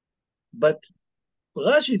 But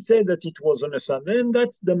Rashi said that it was on a Sunday, and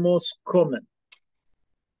that's the most common.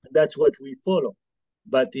 That's what we follow.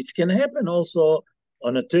 But it can happen also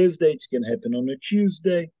on a Thursday, it can happen on a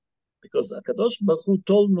Tuesday, because HaKadosh Baruch Hu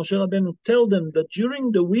told Moshe Rabbeinu, tell them that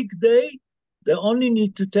during the weekday, they only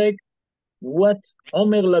need to take what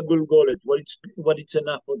Omer Lagulgolet, what it's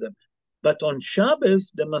enough for them. But on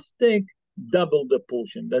Shabbos, they must take double the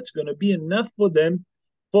portion. That's going to be enough for them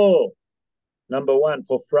for, number one,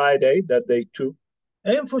 for Friday that they took,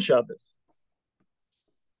 and for Shabbos.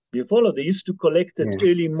 You follow? They used to collect it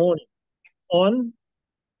early morning on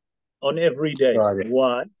every day. Friday.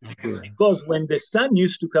 Why? Okay. Because when the sun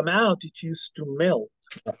used to come out, it used to melt.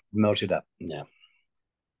 Melted up, yeah.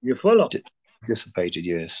 You follow? Dissipated,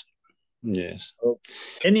 yes. Yes. Oh.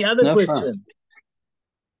 Any other No, question?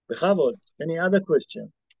 Bechavod, any other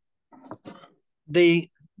question? The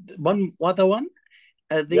one other one?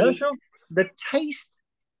 Yeah, sure. The taste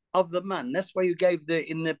of the man, that's why you gave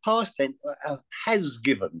in the past tense, has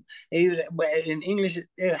given. In English,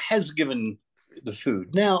 has given the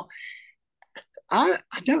food. Now, I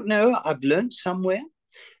don't know, I've learned somewhere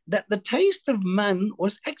that the taste of man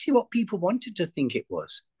was actually what people wanted to think it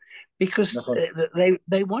was, because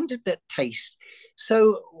they wanted that taste.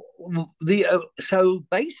 So so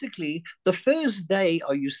basically, the first day,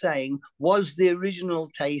 are you saying, was the original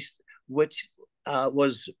taste which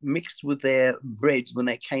was mixed with their breads when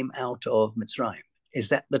they came out of Mitzrayim? Is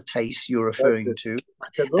that the taste you're referring to?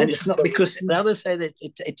 And it's not because the others say that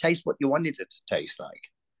it tastes what you wanted it to taste like.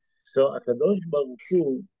 So Akadosh Baruch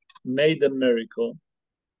Hu made a miracle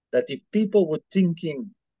that if people were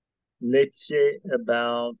thinking, let's say,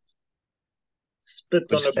 about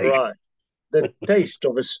spit on a bride, the taste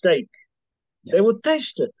of a steak, they would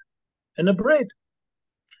taste it in a bread.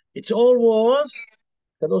 It's all was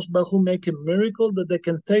Kadosh Baruch Hu make a miracle that they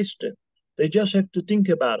can taste it. They just have to think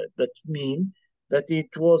about it. That means that it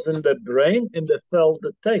was in the brain and they felt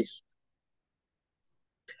the taste.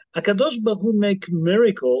 Kadosh Baruch Hu make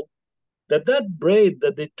miracle that bread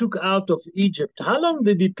that they took out of Egypt, how long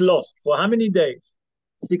did it last? For how many days?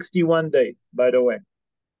 61 days, by the way.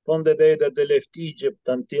 From the day that they left Egypt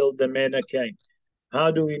until the manna came.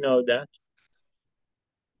 How do we know that?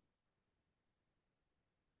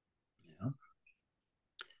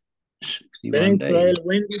 Ben Israel,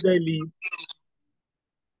 when did they leave?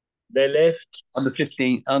 They left on the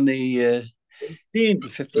 15th, on the 15,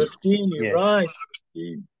 you're yes. Right.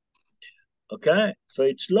 15. Okay, so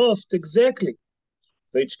it's lost exactly.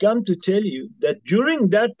 So it's come to tell you that during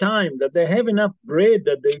that time that they have enough bread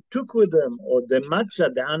that they took with them, or the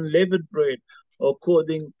matzah, the unleavened bread,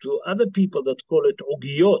 according to other people that call it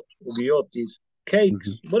ogiyot. Ogiyot is cakes,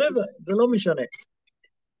 whatever,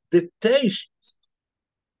 the taste,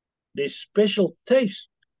 the special taste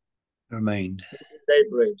remained in their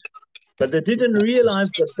bread. But they didn't realize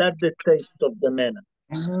that the taste of the manna.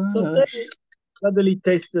 So they suddenly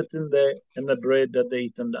tasted in the bread that they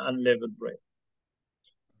eat, in the unleavened bread.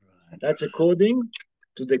 That's according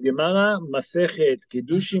to the Gemara, Masechet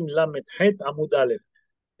Kiddushin Lamed Het Amud Aleph.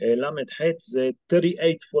 Lamed Het is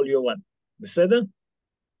 38 folio 1. בסדר?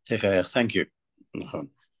 Thank you.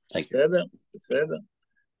 Thank you. בסדר.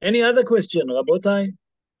 Any other question, Rabotai?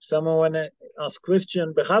 Someone want to ask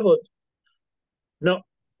question? Bechavod? No.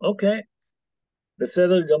 Okay.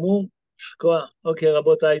 בסדר גמור. שכוח. Okay,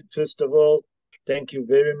 Rabotai, first of all, thank you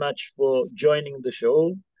very much for joining the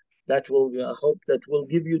show. That will, I hope that will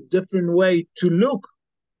give you a different way to look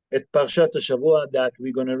at Parashat HaShavua that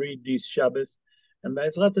we're going to read this Shabbos. And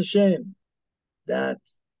Be'ezrat Hashem, that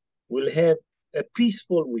we'll have a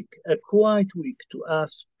peaceful week, a quiet week to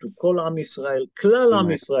us, to Kol Am Yisrael, Klal Am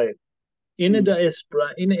Yisrael, in the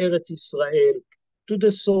diaspora, in Eretz Israel, to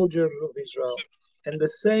the soldiers of Israel. And the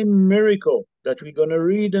same miracle that we're going to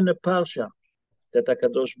read in the Parsha, that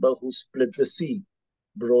HaKadosh Baruch Hu split the sea,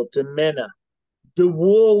 brought the manna, the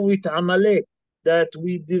war with Amalek, that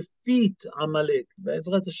we defeat Amalek.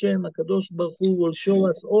 Be'ezrat Hashem, HaKadosh Baruch Hu will show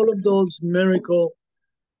us all of those miracles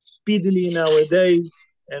speedily in our days,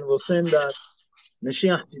 and will send us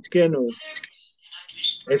Mashiach Tzidkenu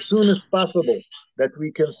as soon as possible, that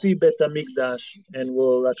we can see Bet HaMikdash, and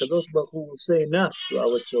HaKadosh Baruch Hu will say enough to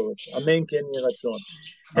our tzores. Amen ken yeh ratzon.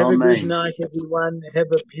 Have a good night, everyone.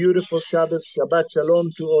 Have a beautiful Shabbos. Shabbat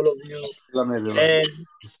Shalom to all of you. And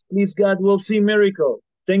please God, we'll see miracle.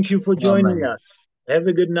 Thank you for joining us. Have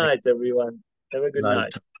a good night, everyone. Have a good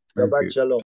night. Shabbat Shalom.